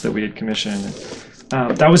pieces that we had commissioned.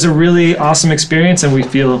 That was a really awesome experience, and we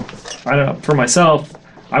feel, I don't know, for myself,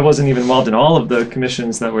 I wasn't even involved in all of the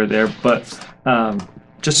commissions that were there, but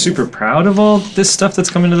just super proud of all this stuff that's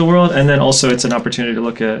come into the world. And then also it's an opportunity to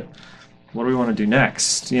look at what do we want to do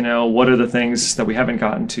next? What are the things that we haven't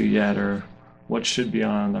gotten to yet, or what should be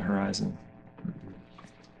on the horizon?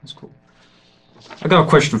 That's cool. I got a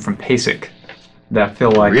question from PASIC that I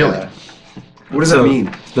feel like... Really? What does that mean?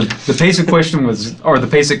 The PASIC question the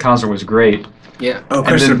PASIC concert was great. Yeah. Oh,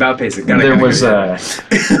 question about PASIC. There was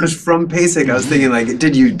it was from PASIC. I was thinking, like,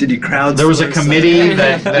 did you crowdsource? There was a committee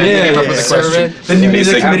that came up with a question. The new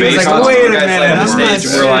music committee was like, wait a minute, I'm not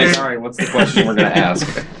we're like, sure. all right, what's the question we're going to ask?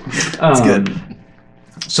 That's good.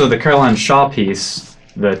 So the Caroline Shaw piece,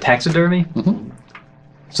 the taxidermy. Mm-hmm.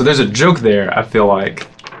 So there's a joke there. I feel like,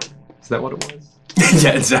 is that what it was?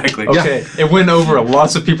 Yeah, exactly. Okay, it went over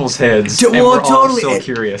lots of people's heads, and Well, we're all totally. still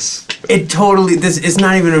curious. It totally. It's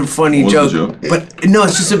not even a funny What was the joke, but no,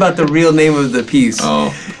 it's just about the real name of the piece.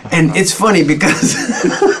 Oh, And it's funny because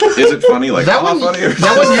is it funny? Like That one- funny? Or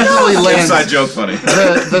that one usually lands- Inside joke funny.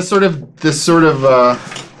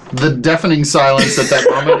 The deafening silence at that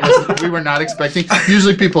moment is we were not expecting.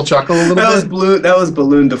 Usually people chuckle a little bit. that was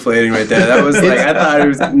balloon deflating right there. That was like I thought it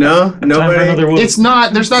was Time for another nobody. whoop. It's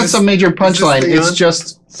not. There's not some major punchline. thing It's on?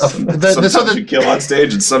 just Sometimes you kill on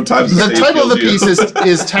stage, and sometimes the stage title of the kills piece you.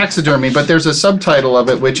 is taxidermy, but there's a subtitle of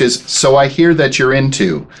it which is "So I hear that you're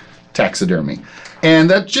into taxidermy," and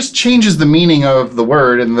that just changes the meaning of the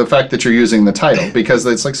word and the fact that you're using the title, because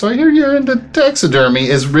it's like "So I hear you're into taxidermy"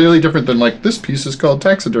 is really different than like "This piece is called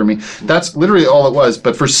taxidermy." That's literally all it was,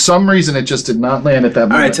 but for some reason it just did not land at that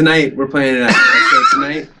moment. All right, tonight we're playing it out. So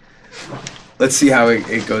tonight, let's see how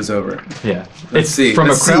it goes over. Yeah, Let's see, From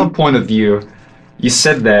let's a crowd see. point of view, you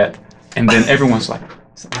said that, and then everyone's like,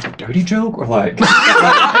 "Is it like a dirty joke?" Or like,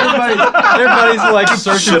 everybody's like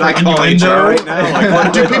searching Should for I call innuendo. HR right now? Like,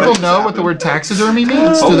 what Do people know what the word taxidermy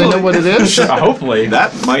means? Do they know what it is? Hopefully,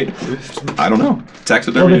 That might, I don't know.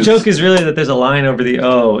 Taxidermy. Well, the is- joke is really that there's a line over the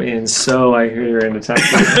O in "so I hear you're into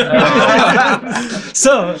taxidermy."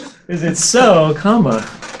 So, is it so, comma?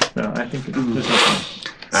 No, I think there's no comma.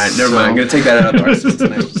 All right, never mind. I'm gonna take that out of the arsenal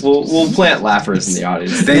tonight. We'll plant laughers in the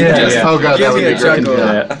audience. Thank Yeah, you. yeah. Oh god, that Give would me be a great. chuckle.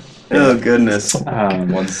 yeah. Oh goodness.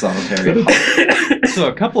 One solitary. So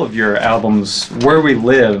a couple of your albums, Where We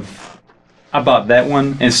Live, I bought that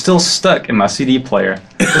one and it's still stuck in my CD player.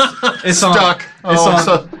 It's Stuck. It's Oh, on.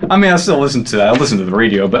 so- I mean, I still listen to it. I listen to the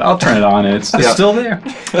radio, but I'll turn it on and it's Yeah. still there.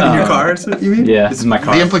 In your car, you mean? Yeah, this is my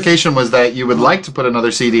car. The implication was that you would like to put another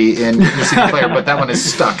CD in your CD player, but that one is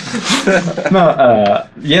stuck. No,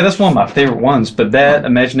 yeah, that's one of my favorite ones. But that,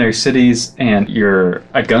 Imaginary Cities, and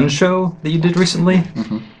a gun show that you did recently.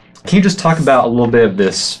 Can you just talk about a little bit of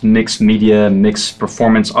this mixed media, mixed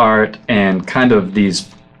performance art, and kind of these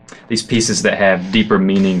pieces that have deeper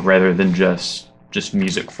meaning rather than just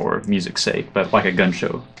music for music's sake, but like a gun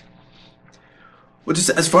show? Well, just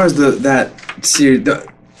as far as that series,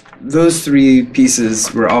 those three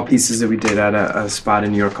pieces were all pieces that we did at a spot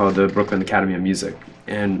in New York called the Brooklyn Academy of Music.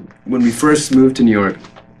 And when we first moved to New York,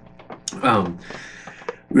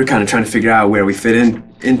 we were kind of trying to figure out where we fit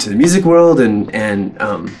into the music world, and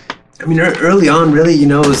I mean, early on, really, it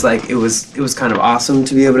was like it was kind of awesome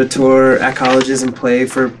to be able to tour at colleges and play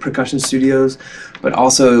for percussion studios, but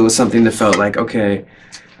also it was something that felt like, okay,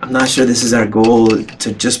 I'm not sure this is our goal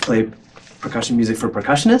to just play percussion music for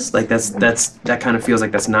percussionists. Like that kind of feels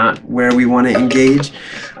like that's not where we want to engage,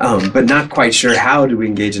 but not quite sure how do we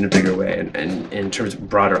engage in a bigger way and in terms of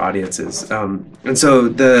broader audiences. And so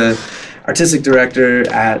the artistic director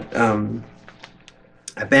at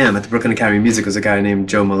BAM, at the Brooklyn Academy of Music, was a guy named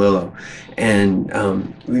Joe Malillo. And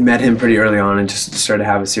we met him pretty early on and just started to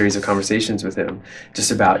have a series of conversations with him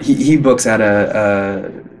just about, he books at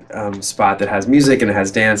a spot that has music and it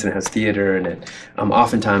has dance and it has theater, and it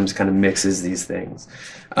oftentimes kind of mixes these things.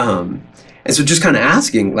 And so just kind of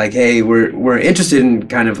asking, like, hey, we're interested in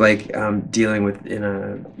kind of like dealing with in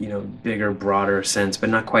a bigger, broader sense, but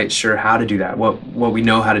not quite sure how to do that. What we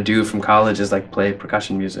know how to do from college is like play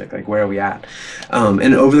percussion music. Like, where are we at?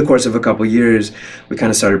 And over the course of a couple years, we kind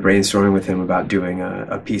of started brainstorming with him about doing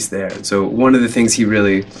a piece there. And so one of the things he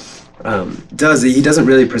really he doesn't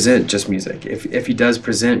really present just music. If he does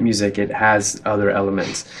present music, it has other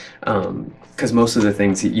elements. Because most of the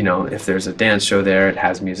things, if there's a dance show there, it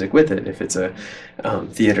has music with it. If it's a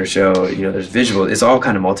theater show, there's visual. It's all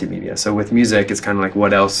kind of multimedia. So with music, it's kind of like,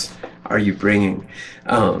 what else are you bringing?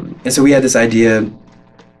 And so we had this idea.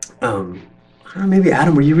 I don't know, maybe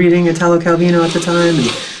Adam, were you reading Italo Calvino at the time?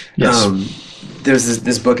 And, Yes. There's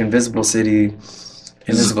this book, Invisible Cities,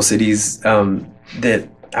 that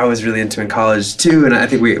I was really into in college too, and I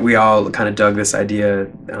think we all kind of dug this idea,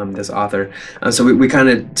 this author. So we kind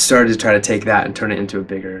of started to try to take that and turn it into a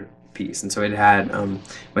bigger piece. And so it had,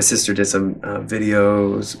 my sister did some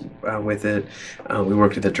videos with it. We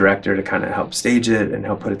worked with the director to kind of help stage it and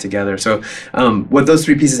help put it together. So what those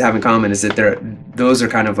three pieces have in common is that those are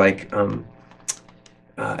kind of like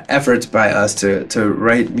efforts by us to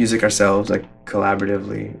write music ourselves, like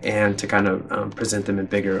collaboratively, and to kind of present them in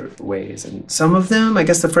bigger ways. And some of them, I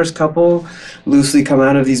guess the first couple, loosely come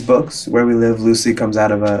out of these books. Where We Live loosely comes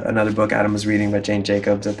out of another book Adam was reading by Jane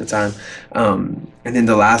Jacobs at the time. And then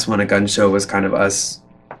the last one, A Gun Show, was kind of us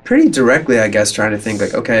pretty directly, I guess, trying to think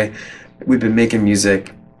like, okay, we've been making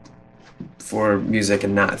music for music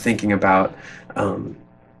and not thinking about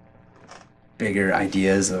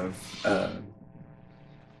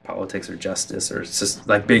politics or justice or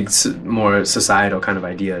like big, more societal kind of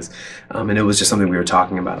ideas. And it was just something we were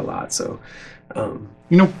talking about a lot. So,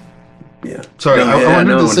 yeah. Sorry, I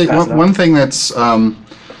wanted to say one thing that's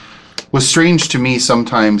was strange to me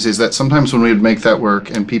sometimes is that sometimes when we would make that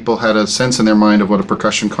work and people had a sense in their mind of what a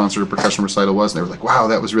percussion concert or percussion recital was, and they were like, wow,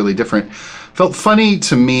 that was really different. Felt funny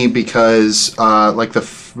to me because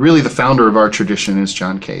really the founder of our tradition is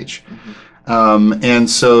John Cage. And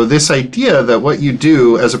so this idea that what you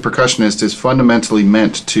do as a percussionist is fundamentally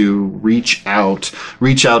meant to reach out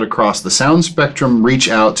across the sound spectrum, reach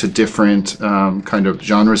out to different kind of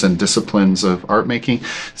genres and disciplines of art making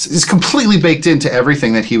is completely baked into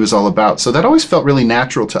everything that he was all about. So that always felt really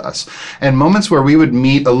natural to us. And moments where we would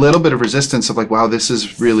meet a little bit of resistance of like, wow, this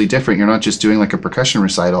is really different. You're not just doing like a percussion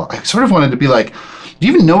recital. I sort of wanted to be like, do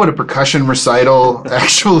you even know what a percussion recital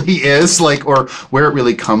actually is, like, or where it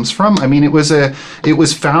really comes from? I mean, it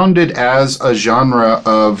was founded as a genre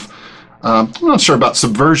of, I'm not sure about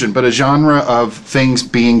subversion, but a genre of things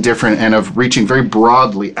being different and of reaching very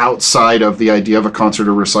broadly outside of the idea of a concert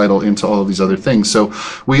or recital into all of these other things. So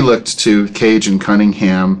we looked to Cage and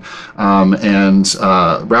Cunningham and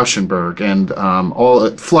Rauschenberg and all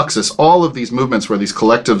Fluxus, all of these movements where these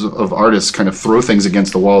collectives of artists kind of throw things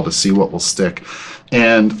against the wall to see what will stick.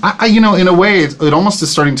 And I in a way, it almost is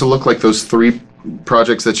starting to look like those three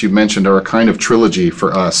projects that you mentioned are a kind of trilogy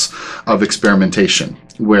for us of experimentation,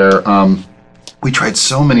 where we tried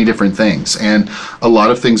so many different things, and a lot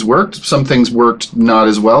of things worked. Some things worked not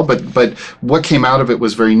as well, but what came out of it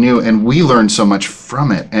was very new, and we learned so much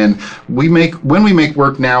from it. And when we make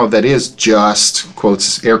work now that is just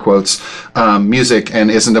quotes, air quotes, music and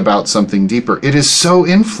isn't about something deeper, it is so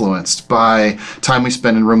influenced by time we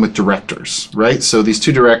spend in room with directors, right? So these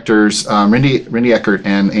two directors, Rindy Eckert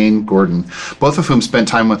and Aine Gordon, both of whom spent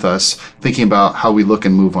time with us thinking about how we look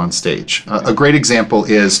and move on stage. A great example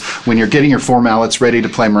is when you're getting your format mallets ready to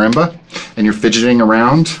play marimba and you're fidgeting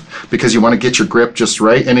around because you want to get your grip just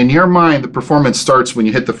right. And in your mind, the performance starts when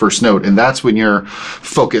you hit the first note, and that's when you're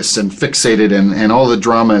focused and fixated and all the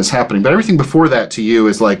drama is happening. But everything before that to you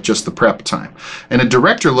is like just the prep time. And a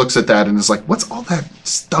director looks at that and is like, what's all that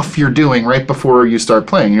stuff you're doing right before you start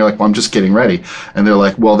playing? And you're like, well, I'm just getting ready. And they're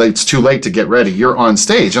like, well, it's too late to get ready. You're on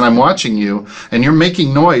stage and I'm watching you and you're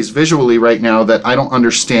making noise visually right now that I don't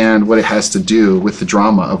understand what it has to do with the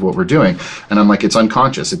drama of what we're doing. And I'm like, it's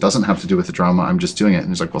unconscious. It doesn't have to do with the drama. I'm just doing it. And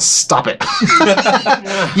he's like, well, stop it.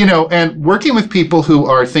 You know, and working with people who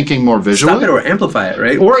are thinking more visually. Stop it or amplify it,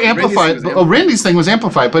 right? Or amplify it. Oh, Randy's thing was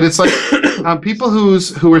amplify it, but it's like people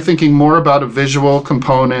who are thinking more about a visual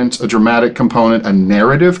component, a dramatic component, a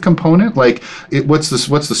narrative component. Like, what's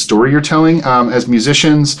the story you're telling? As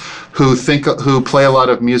musicians who play a lot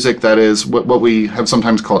of music that is what we have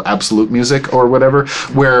sometimes called absolute music or whatever,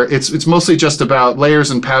 where it's mostly just about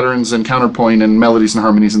layers and patterns and counterpoint and melodies and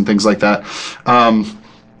harmonies and things like that.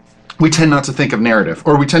 We tend not to think of narrative,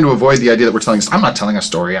 or we tend to avoid the idea that we're telling us, I'm not telling a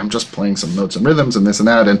story, I'm just playing some notes and rhythms and this and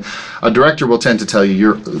that. And a director will tend to tell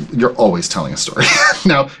you you're always telling a story.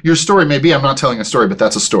 Now, your story may be, I'm not telling a story, but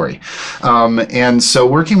that's a story. And so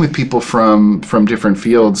working with people from different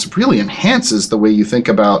fields really enhances the way you think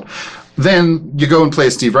about. Then you go and play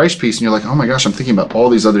a Steve Reich piece and you're like, oh my gosh, I'm thinking about all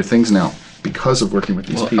these other things now because of working with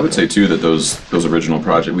these people. I would say too that those original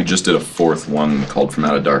projects, we just did a fourth one called From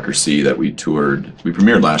Out a Darker Sea that we toured. We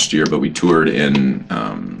premiered last year, but we toured in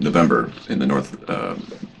November in the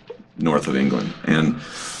north of England, and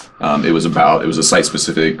it was a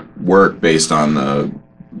site-specific work based on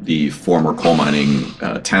the former coal mining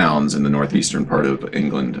towns in the northeastern part of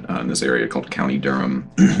England in this area called County Durham,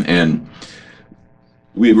 and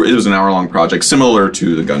it was an hour-long project similar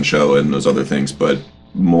to the gun show and those other things, but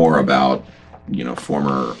more about, you know,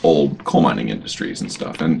 former old coal mining industries and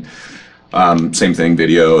stuff. And same thing,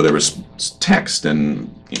 video, there was text,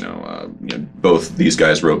 and both these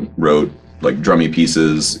guys wrote like drummy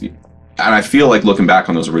pieces. And I feel like looking back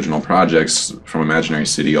on those original projects from Imaginary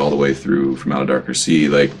City all the way through From Out a Darker Sea,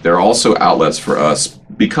 like they're also outlets for us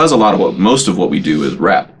because most of what we do is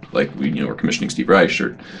rep. Like we're commissioning Steve Reich,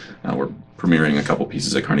 we're premiering a couple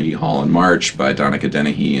pieces at Carnegie Hall in March by Donica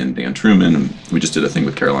Dennehy and Dan Truman, and we just did a thing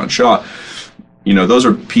with Caroline Shaw. You know, those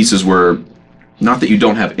are pieces where, not that you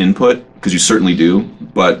don't have input, because you certainly do,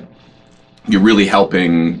 but you're really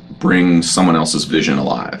helping bring someone else's vision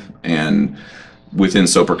alive. And within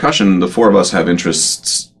SO Percussion, the four of us have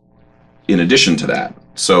interests in addition to that.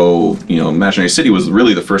 So, Imaginary City was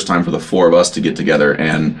really the first time for the four of us to get together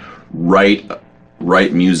and write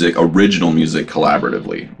music, original music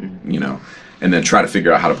collaboratively, and then try to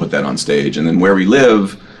figure out how to put that on stage. And then Where We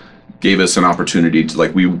Live gave us an opportunity to,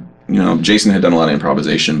 like, we Jason had done a lot of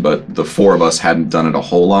improvisation, but the four of us hadn't done it a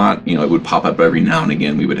whole lot. It would pop up every now and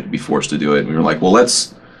again. We would be forced to do it. We were like, well,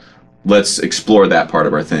 let's explore that part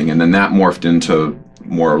of our thing. And then that morphed into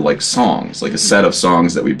more like songs, like a set of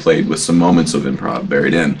songs that we played with some moments of improv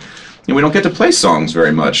buried in. And we don't get to play songs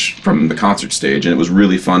very much from the concert stage. And it was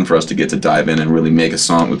really fun for us to get to dive in and really make a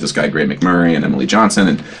song with this guy, Gray McMurray and Emily Johnson,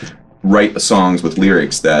 and write the songs with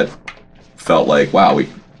lyrics that felt like, wow,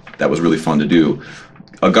 that was really fun to do.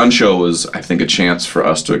 A gun show was, I think, a chance for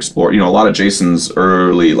us to explore. A lot of Jason's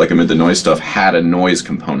early, like Amid the Noise stuff, had a noise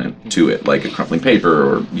component to it, like a crumpling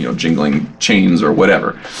paper or jingling chains or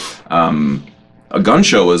whatever. A gun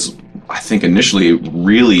show was, I think, initially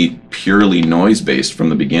really purely noise-based from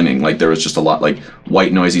the beginning. Like there was just a lot, like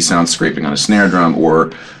white noisy sounds scraping on a snare drum,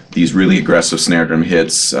 or these really aggressive snare drum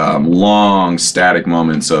hits, long static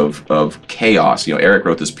moments of chaos. Eric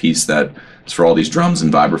wrote this piece that is for all these drums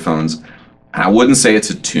and vibraphones. I wouldn't say it's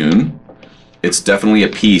a tune. It's definitely a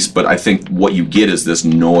piece, but I think what you get is this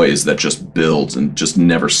noise that just builds and just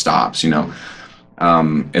never stops, And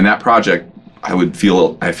that project, I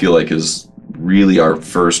feel like is really our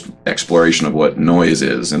first exploration of what noise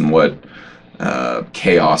is and what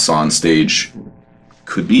chaos on stage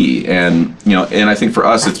could be. And I think for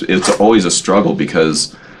us, it's always a struggle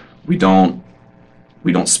because we don't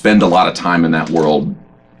spend a lot of time in that world.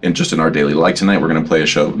 And just in our daily, like tonight, we're going to play a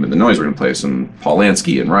show in the Noise. We're going to play some Paul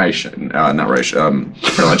Lansky and Reich, not Reich,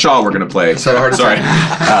 Caroline Shaw. We're going to play,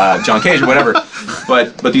 John Cage or whatever.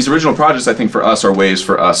 But these original projects, I think, for us are ways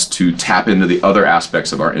for us to tap into the other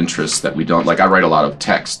aspects of our interests that we don't. Like I write a lot of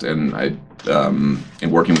text, and in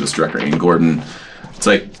working with this director, Ian Gordon, it's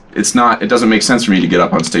like it doesn't make sense for me to get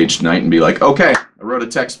up on stage tonight and be like, okay, I wrote a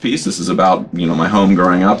text piece. This is about my home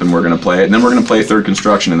growing up, and we're going to play it, and then we're going to play Third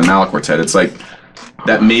Construction and the Mallet Quartet. It's like,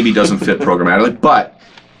 that maybe doesn't fit programmatically, but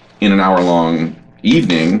in an hour-long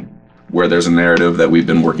evening where there's a narrative that we've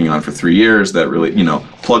been working on for 3 years that really,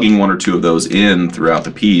 plugging one or two of those in throughout the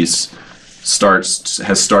piece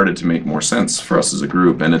has started to make more sense for us as a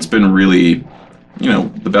group. And it's been really,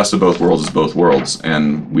 the best of both worlds is both worlds,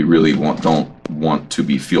 and we really don't want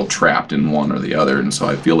to feel trapped in one or the other. And so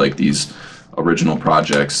I feel like these original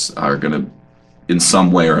projects are going to, in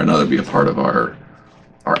some way or another, be a part of our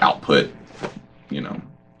output,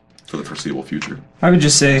 for the foreseeable future. I would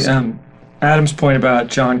just say Adam's point about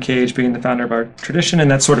John Cage being the founder of our tradition, and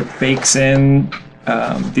that sort of bakes in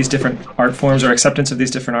these different art forms or acceptance of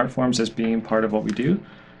these different art forms as being part of what we do.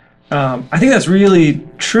 I think that's really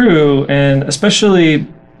true, and especially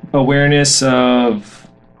awareness of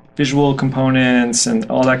visual components and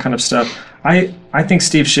all that kind of stuff. I think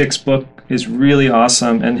Steve Schick's book is really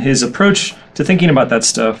awesome, and his approach to thinking about that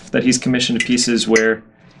stuff, that he's commissioned pieces where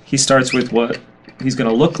he starts with what he's going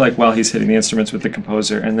to look like while he's hitting the instruments with the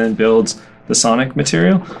composer and then builds the sonic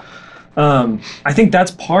material. I think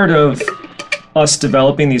that's part of us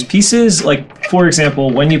developing these pieces. Like, for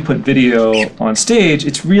example, when you put video on stage,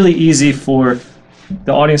 it's really easy for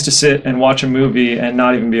the audience to sit and watch a movie and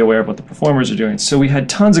not even be aware of what the performers are doing. So we had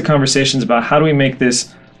tons of conversations about how do we make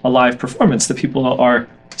this a live performance that people are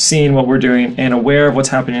seeing what we're doing and aware of what's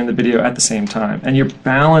happening in the video at the same time. And you're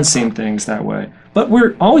balancing things that way. But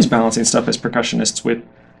we're always balancing stuff as percussionists with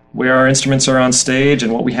where our instruments are on stage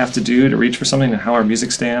and what we have to do to reach for something and how our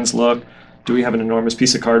music stands look. Do we have an enormous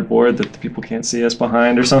piece of cardboard that the people can't see us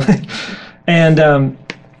behind or something? And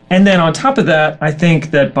then on top of that, I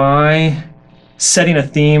think that by setting a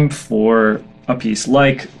theme for a piece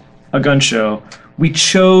like a gun show, we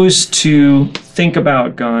chose to think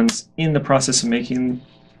about guns in the process of making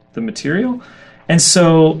the material. And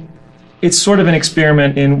so it's sort of an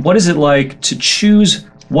experiment in what is it like to choose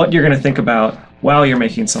what you're going to think about while you're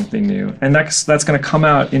making something new. And that's going to come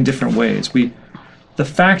out in different ways. The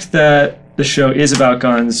fact that the show is about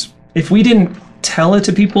guns, if we didn't tell it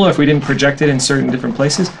to people, or if we didn't project it in certain different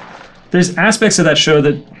places, there's aspects of that show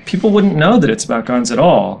that people wouldn't know that it's about guns at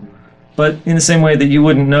all. But in the same way that you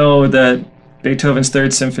wouldn't know that Beethoven's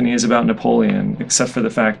Third Symphony is about Napoleon, except for the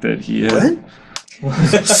fact that he is.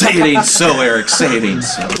 What? Say it ain't so, Eric. Say it ain't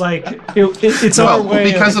so. Like, it's our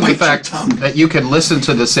way because of the fact that you can listen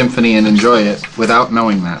to the symphony and enjoy it without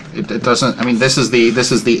knowing that. It doesn't. I mean, this is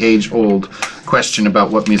the age-old question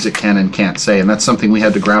about what music can and can't say, and that's something we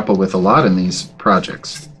had to grapple with a lot in these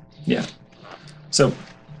projects. Yeah. So.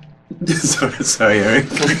 Sorry, Eric.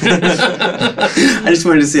 I just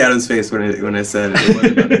wanted to see Adam's face when I said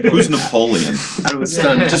it. Who's Napoleon? I was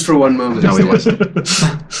stunned just for one moment. No, he wasn't.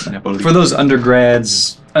 For those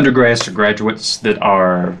undergrads or graduates that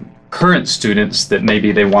are current students that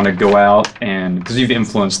maybe they want to go out and, because you've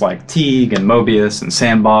influenced like Teague and Mobius and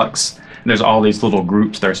Sandbox, And there's all these little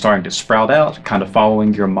groups that are starting to sprout out, kind of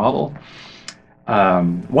following your model.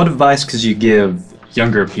 What advice could you give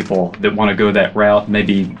younger people that want to go that route?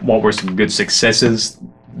 Maybe what were some good successes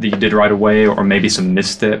that you did right away, or maybe some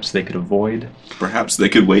missteps they could avoid? Perhaps they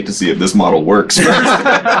could wait to see if this model works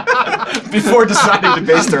first before deciding to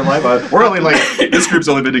base their life on. We're only this group's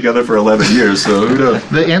only been together for 11 years, so who knows?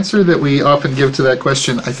 The answer that we often give to that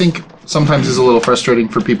question, I think sometimes is a little frustrating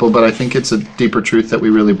for people, but I think it's a deeper truth that we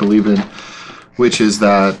really believe in, which is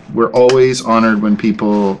that we're always honored when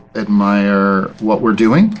people admire what we're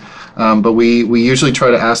doing, but we usually try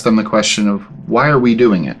to ask them the question of, why are we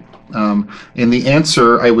doing it? And the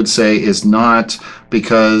answer, I would say, is not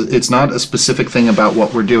because it's not a specific thing about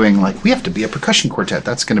what we're doing, like we have to be a percussion quartet,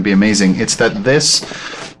 that's going to be amazing. It's that this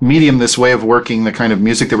medium, this way of working, the kind of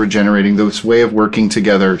music that we're generating, this way of working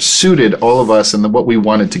together suited all of us and what we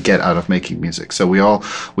wanted to get out of making music. So we all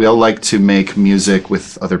like to make music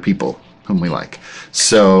with other people whom we like.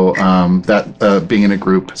 So that being in a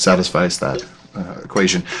group satisfies that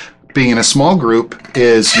equation. Being in a small group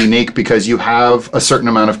is unique because you have a certain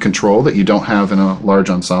amount of control that you don't have in a large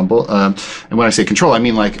ensemble. And when I say control, I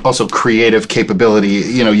mean like also creative capability.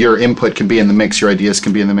 You know, your input can be in the mix, your ideas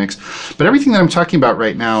can be in the mix. But everything that I'm talking about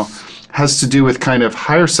right now has to do with kind of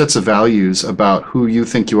higher sets of values about who you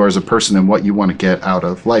think you are as a person and what you want to get out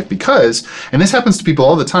of life. Because, and this happens to people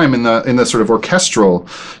all the time in the sort of orchestral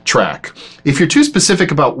track, if you're too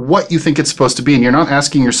specific about what you think it's supposed to be and you're not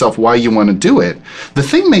asking yourself why you want to do it, the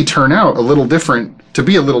thing may turn out a little different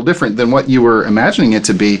than what you were imagining it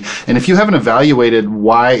to be. And if you haven't evaluated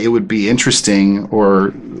why it would be interesting or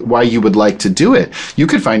why you would like to do it, you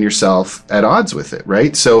could find yourself at odds with it,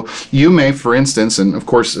 right? So you may, for instance, and of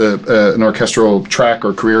course an orchestral track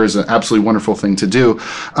or career is an absolutely wonderful thing to do,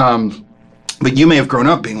 but you may have grown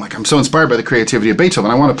up being like, I'm so inspired by the creativity of Beethoven,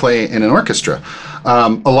 I want to play in an orchestra. A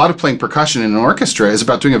lot of playing percussion in an orchestra is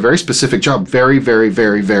about doing a very specific job very, very,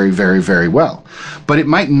 very, very, very, very well. But it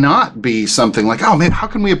might not be something like, oh, maybe how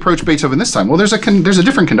can we approach Beethoven this time? Well, there's a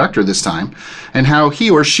different conductor this time, and how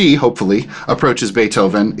he or she, hopefully, approaches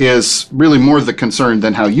Beethoven is really more the concern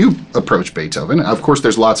than how you approach Beethoven. Of course,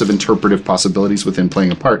 there's lots of interpretive possibilities within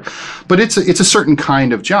playing a part, but it's a certain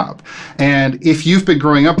kind of job. And if you've been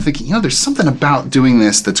growing up thinking, you know, there's something about doing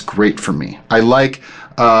this that's great for me. I like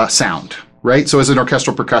sound. Right? So as an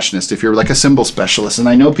orchestral percussionist, if you're like a cymbal specialist, and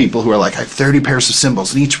I know people who are like, I have 30 pairs of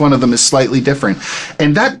cymbals, and each one of them is slightly different.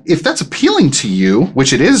 And that, if that's appealing to you,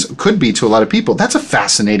 which it could be to a lot of people, that's a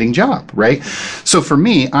fascinating job, right? So for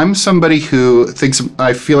me, I'm somebody who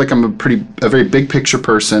I feel like I'm a very big picture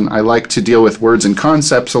person. I like to deal with words and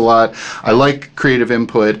concepts a lot. I like creative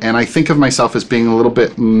input, and I think of myself as being a little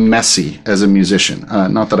bit messy as a musician.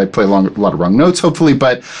 Not that I play a lot of wrong notes, hopefully,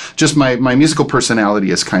 but just my musical personality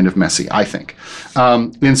is kind of messy, I think.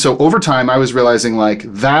 And so over time, I was realizing like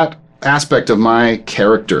that aspect of my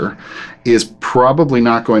character is probably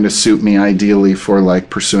not going to suit me ideally for like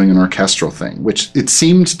pursuing an orchestral thing, which it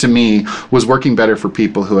seemed to me was working better for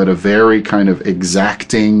people who had a very kind of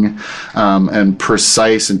exacting and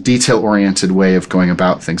precise and detail-oriented way of going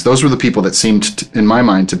about things. Those were the people that seemed, in my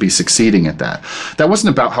mind, to be succeeding at that. That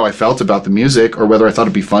wasn't about how I felt about the music or whether I thought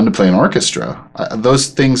it'd be fun to play an orchestra. Those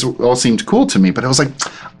things all seemed cool to me, but I was like,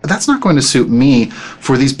 that's not going to suit me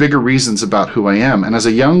for these bigger reasons about who I am. And as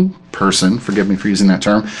a young person, forgive me for using that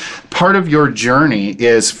term, part of your journey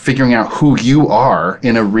is figuring out who you are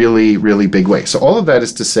in a really, really big way. So all of that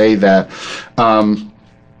is to say that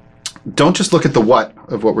don't just look at the what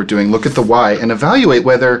of what we're doing, look at the why and evaluate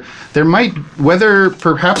whether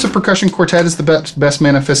perhaps a percussion quartet is the best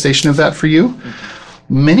manifestation of that for you.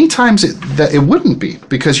 Many times it wouldn't be,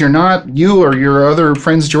 because you're not, you or your other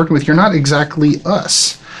friends you're working with, you're not exactly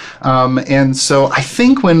us. And so I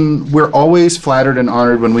think when we're always flattered and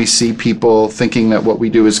honored when we see people thinking that what we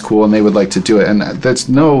do is cool and they would like to do it, and that's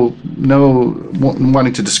no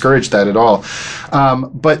wanting to discourage that at all.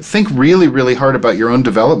 But think really, really hard about your own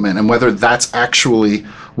development and whether that's actually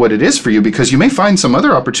what it is for you, because you may find some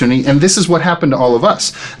other opportunity, and this is what happened to all of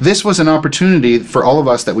us. This was an opportunity for all of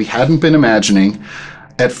us that we hadn't been imagining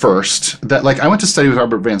at first. That, like, I went to study with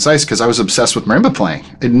Robert Van Cise because I was obsessed with marimba playing.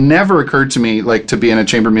 It never occurred to me like to be in a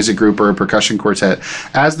chamber music group or a percussion quartet.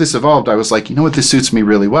 As this evolved, I was like, you know what, this suits me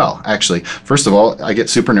really well, actually. First of all, I get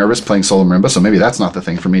super nervous playing solo marimba, so maybe that's not the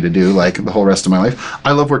thing for me to do like the whole rest of my life.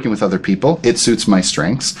 I love working with other people. It suits my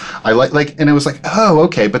strengths. I like and it was like, oh,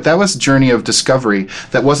 okay, but that was a journey of discovery.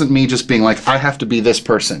 That wasn't me just being like, I have to be this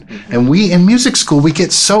person. And we in music school, we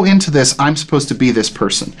get so into this, I'm supposed to be this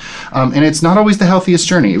person. And it's not always the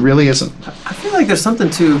healthiest journey. It really isn't. I feel like there's something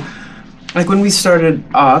to, like when we started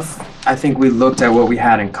off, I think we looked at what we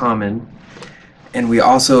had in common, and we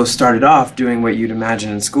also started off doing what you'd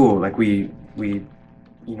imagine in school. Like we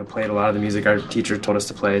played a lot of the music our teacher told us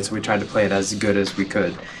to play, so we tried to play it as good as we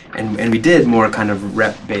could. And we did more kind of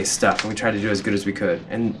rep-based stuff, and we tried to do as good as we could.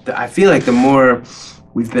 And I feel like the more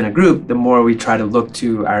we've been a group, the more we try to look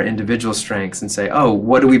to our individual strengths and say, oh,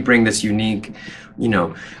 what do we bring that's unique?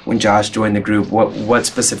 When Josh joined the group, what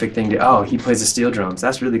specific thing he plays the steel drums.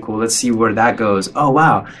 That's really cool. Let's see where that goes. Oh,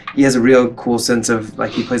 wow. He has a real cool sense of,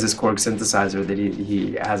 like, he plays this Korg synthesizer that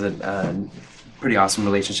he has a pretty awesome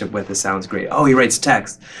relationship with. It sounds great. Oh, he writes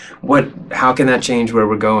text. How can that change where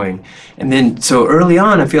we're going? And then, so early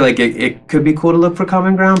on, I feel like it could be cool to look for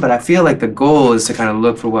common ground, but I feel like the goal is to kind of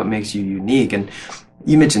look for what makes you unique. And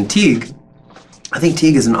you mentioned Teague. I think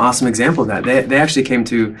Teague is an awesome example of that. They actually came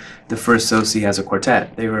to the first SOC as a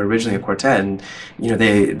quartet. They were originally a quartet, and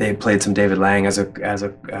they played some David Lang as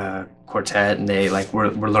a quartet, and they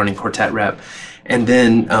were learning quartet rep. And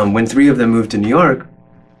then when three of them moved to New York,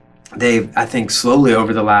 I think slowly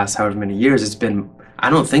over the last however many years, it's been, I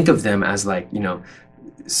don't think of them as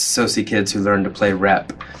SOC kids who learn to play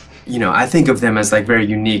rep. I think of them as very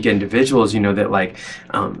unique individuals, that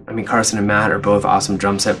Carson and Matt are both awesome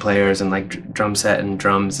drum set players, and drum set and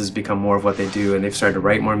drums has become more of what they do, and they've started to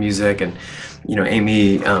write more music. And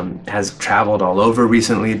Amy has traveled all over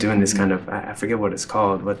recently doing this kind of, I forget what it's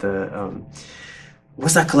called, what's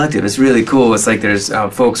that collective? It's really cool. It's there's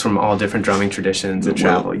folks from all different drumming traditions that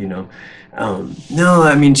travel,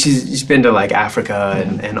 she's been to Africa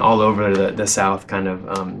and all over the South, kind of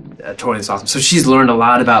totally awesome. So she's learned a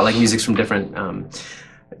lot about music from different kind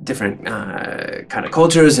of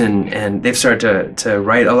cultures, and they've started to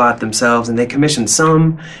write a lot themselves, and they commission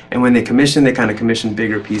some, and when they commission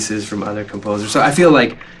bigger pieces from other composers. So I feel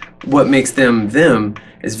like what makes them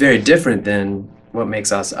is very different than what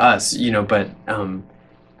makes us, but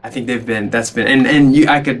I think any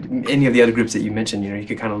of the other groups that you mentioned, you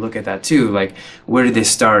could kind of look at that too, where did they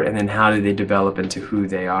start, and then how did they develop into who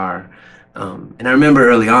they are. And I remember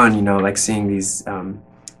early on, seeing these,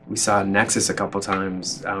 we saw Nexus a couple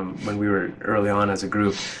times when we were early on as a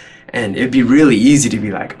group, and it'd be really easy to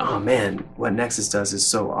be like, oh man, what Nexus does is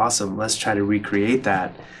so awesome, let's try to recreate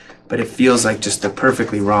that. But it feels like just the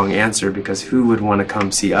perfectly wrong answer, because who would want to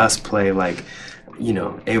come see us play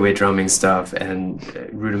A-way drumming stuff and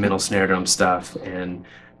rudimental snare drum stuff and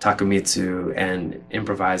Takamitsu and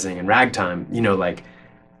improvising and ragtime?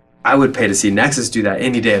 I would pay to see Nexus do that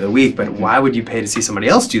any day of the week, but why would you pay to see somebody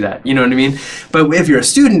else do that? You know what I mean? But if you're a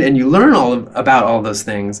student and you learn about all those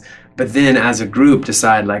things, but then as a group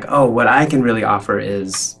decide what I can really offer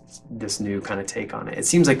is this new kind of take on it. It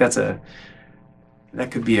seems like that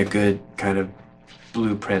could be a good kind of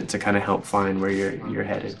blueprint to kind of help find where you're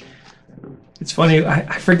headed. It's funny,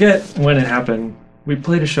 I forget when it happened. We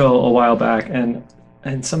played a show a while back, and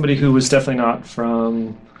somebody who was definitely not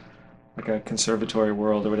from a conservatory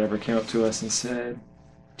world or whatever came up to us and said,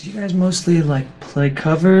 do you guys mostly play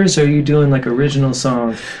covers, or are you doing original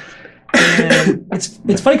songs? And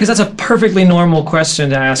it's funny because that's a perfectly normal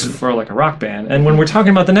question to ask for a rock band. And when we're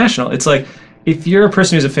talking about the National, it's if you're a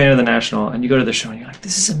person who's a fan of the National and you go to the show and you're like,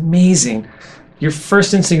 this is amazing, your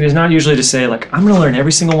first instinct is not usually to say, I'm going to learn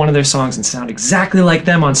every single one of their songs and sound exactly like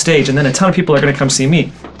them on stage, and then a ton of people are going to come see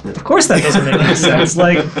me. Of course that doesn't make any sense.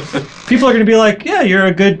 People are going to be like, yeah, you're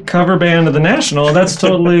a good cover band of the National. That's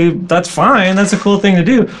fine. That's a cool thing to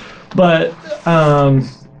do. But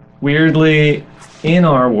weirdly, in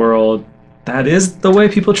our world, that is the way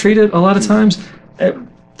people treat it a lot of times.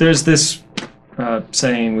 There's this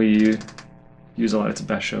saying we use a lot. It's a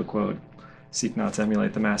Best Show quote. Seek not to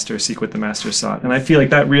emulate the master, seek what the master sought. And I feel like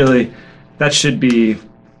that should be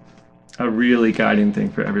a really guiding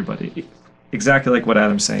thing for everybody. Exactly like what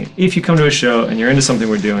Adam's saying. If you come to a show and you're into something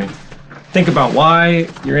we're doing, think about why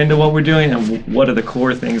you're into what we're doing and what are the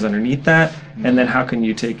core things underneath that, and then how can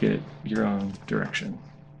you take it your own direction.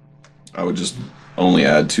 I would just only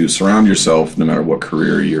add to surround yourself, no matter what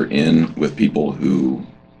career you're in, with people who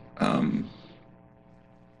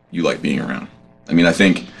you like being around. I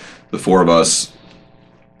think the four of us,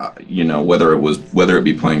 whether it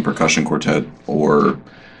be playing percussion quartet or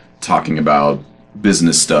talking about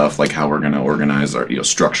business stuff, how we're going to organize our,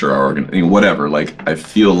 structure our whatever. I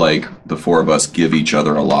feel like the four of us give each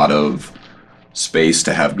other a lot of space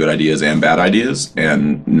to have good ideas and bad ideas,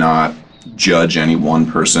 and not judge any one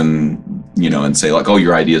person, and say oh,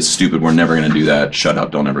 your idea is stupid, we're never going to do that, shut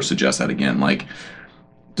up, don't ever suggest that again.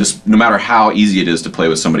 Just no matter how easy it is to play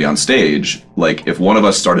with somebody on stage, if one of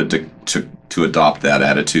us started to adopt that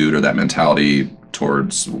attitude or that mentality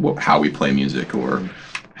towards how we play music or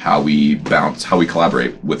how we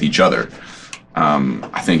collaborate with each other,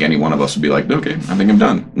 I think any one of us would be like, okay, I think I'm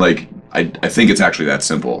done. I think it's actually that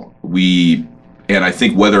simple. And I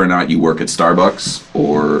think whether or not you work at Starbucks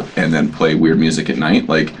and then play weird music at night,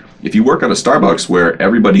 like if you work at a Starbucks where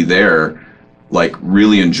everybody there like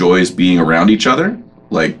really enjoys being around each other,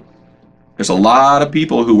 like there's a lot of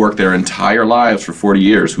people who work their entire lives for 40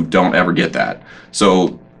 years who don't ever get that.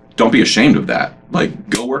 So don't be ashamed of that. Like,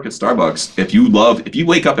 go work at Starbucks. If you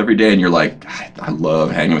wake up every day and you're like, I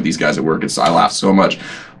love hanging with these guys at work. I laugh so much.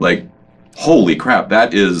 Like, holy crap,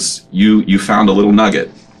 that is, you found a little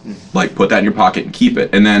nugget. Like, put that in your pocket and keep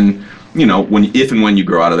it. And then, you know, if and when you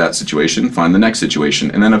grow out of that situation, find the next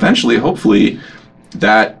situation. And then eventually, hopefully,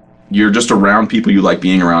 that you're just around people you like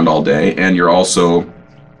being around all day, and you're also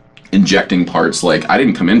injecting parts. Like, I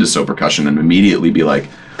didn't come into SO Percussion and immediately be like,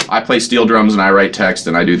 I play steel drums and I write text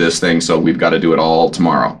and I do this thing, so we've got to do it all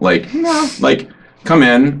tomorrow. Like, no. Like, come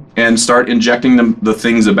in and start injecting the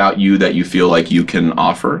things about you that you feel like you can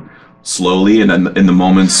offer slowly, and then in the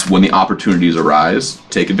moments when the opportunities arise,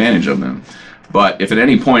 take advantage of them. But if at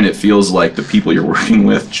any point it feels like the people you're working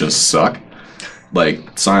with just suck,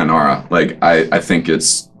 like, sayonara. Like, I think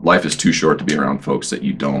life is too short to be around folks that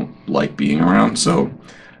you don't like being around. So,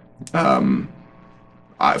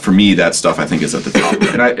 for me, that stuff I think is at the top.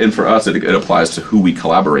 And for us, it applies to who we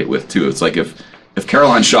collaborate with too. It's like if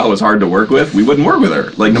Caroline Shaw was hard to work with, we wouldn't work with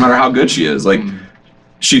her. Like, no matter how good she is, like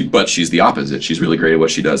but she's the opposite. She's really great at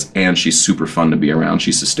what she does, and she's super fun to be around.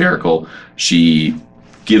 She's hysterical. She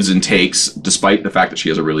gives and takes, despite the fact that she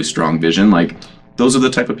has a really strong vision. Like, those are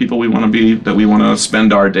the type of people we want to be. That we want to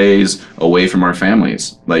spend our days away from our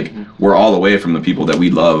families. Like, we're all away from the people that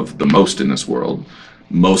we love the most in this world,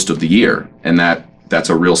 most of the year, and that's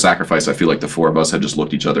a real sacrifice. I feel like the four of us had just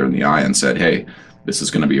looked each other in the eye and said, hey, this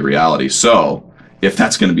is going to be a reality. So if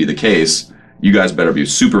that's going to be the case, you guys better be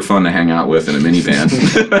super fun to hang out with in a minivan,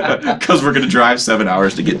 because we're going to drive 7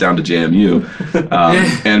 hours to get down to JMU.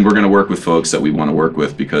 And we're going to work with folks that we want to work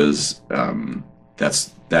with, because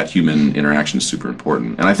that human interaction is super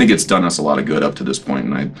important. And I think it's done us a lot of good up to this point.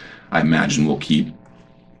 And I imagine we'll keep,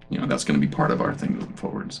 that's going to be part of our thing moving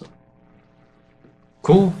forward. So.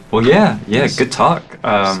 Cool. Well, yeah, good talk. Good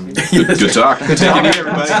talk. Take a knee,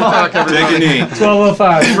 everybody. Take a knee.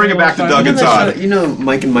 12:05. Bring it back to Doug and Todd. You know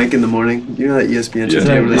Mike and Mike in the Morning? You know that ESPN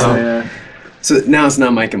show? Yeah. So now it's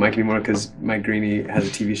not Mike and Mike anymore, because Mike Greeny has a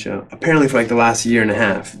TV show. Apparently for like the last year and a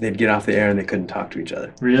half, they'd get off the air and they couldn't talk to each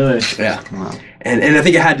other. Really? Yeah. Wow. And I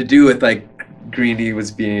think it had to do with like Greeny was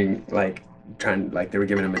being like they were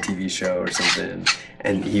giving him a TV show or something,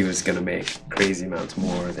 and he was gonna make crazy amounts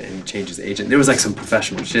more, and he changed his agent. There was like some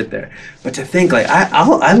professional shit there. But to think, like,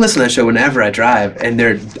 I listen to that show whenever I drive, and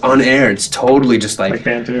they're on air. It's totally just like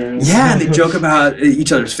banter. Yeah, they joke about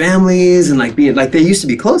each other's families and like being like they used to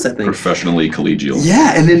be close, I think. Professionally collegial.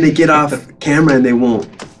 Yeah, and then they get off camera and they won't,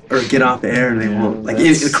 or get off the air and they won't. Like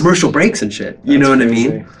commercial breaks and shit. You know what I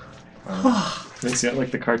mean? Makes you like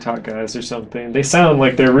the Car Talk guys or something. They sound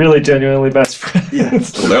like they're really genuinely best friends. Yeah.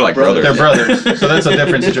 Well, they're like brothers. They're brothers, so that's a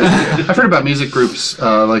different situation. I've heard about music groups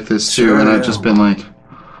like this too, and I've just been like,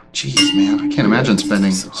 geez, man, I can't imagine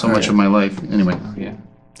spending so much of my life. Anyway. Yeah.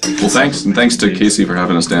 Well, thanks to Casey for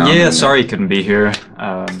having us down. Yeah, sorry he couldn't be here.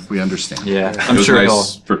 We understand. Yeah, It I'm was sure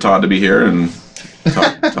nice for Todd to be here and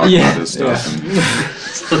talk about his stuff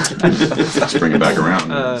and just bring it back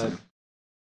around.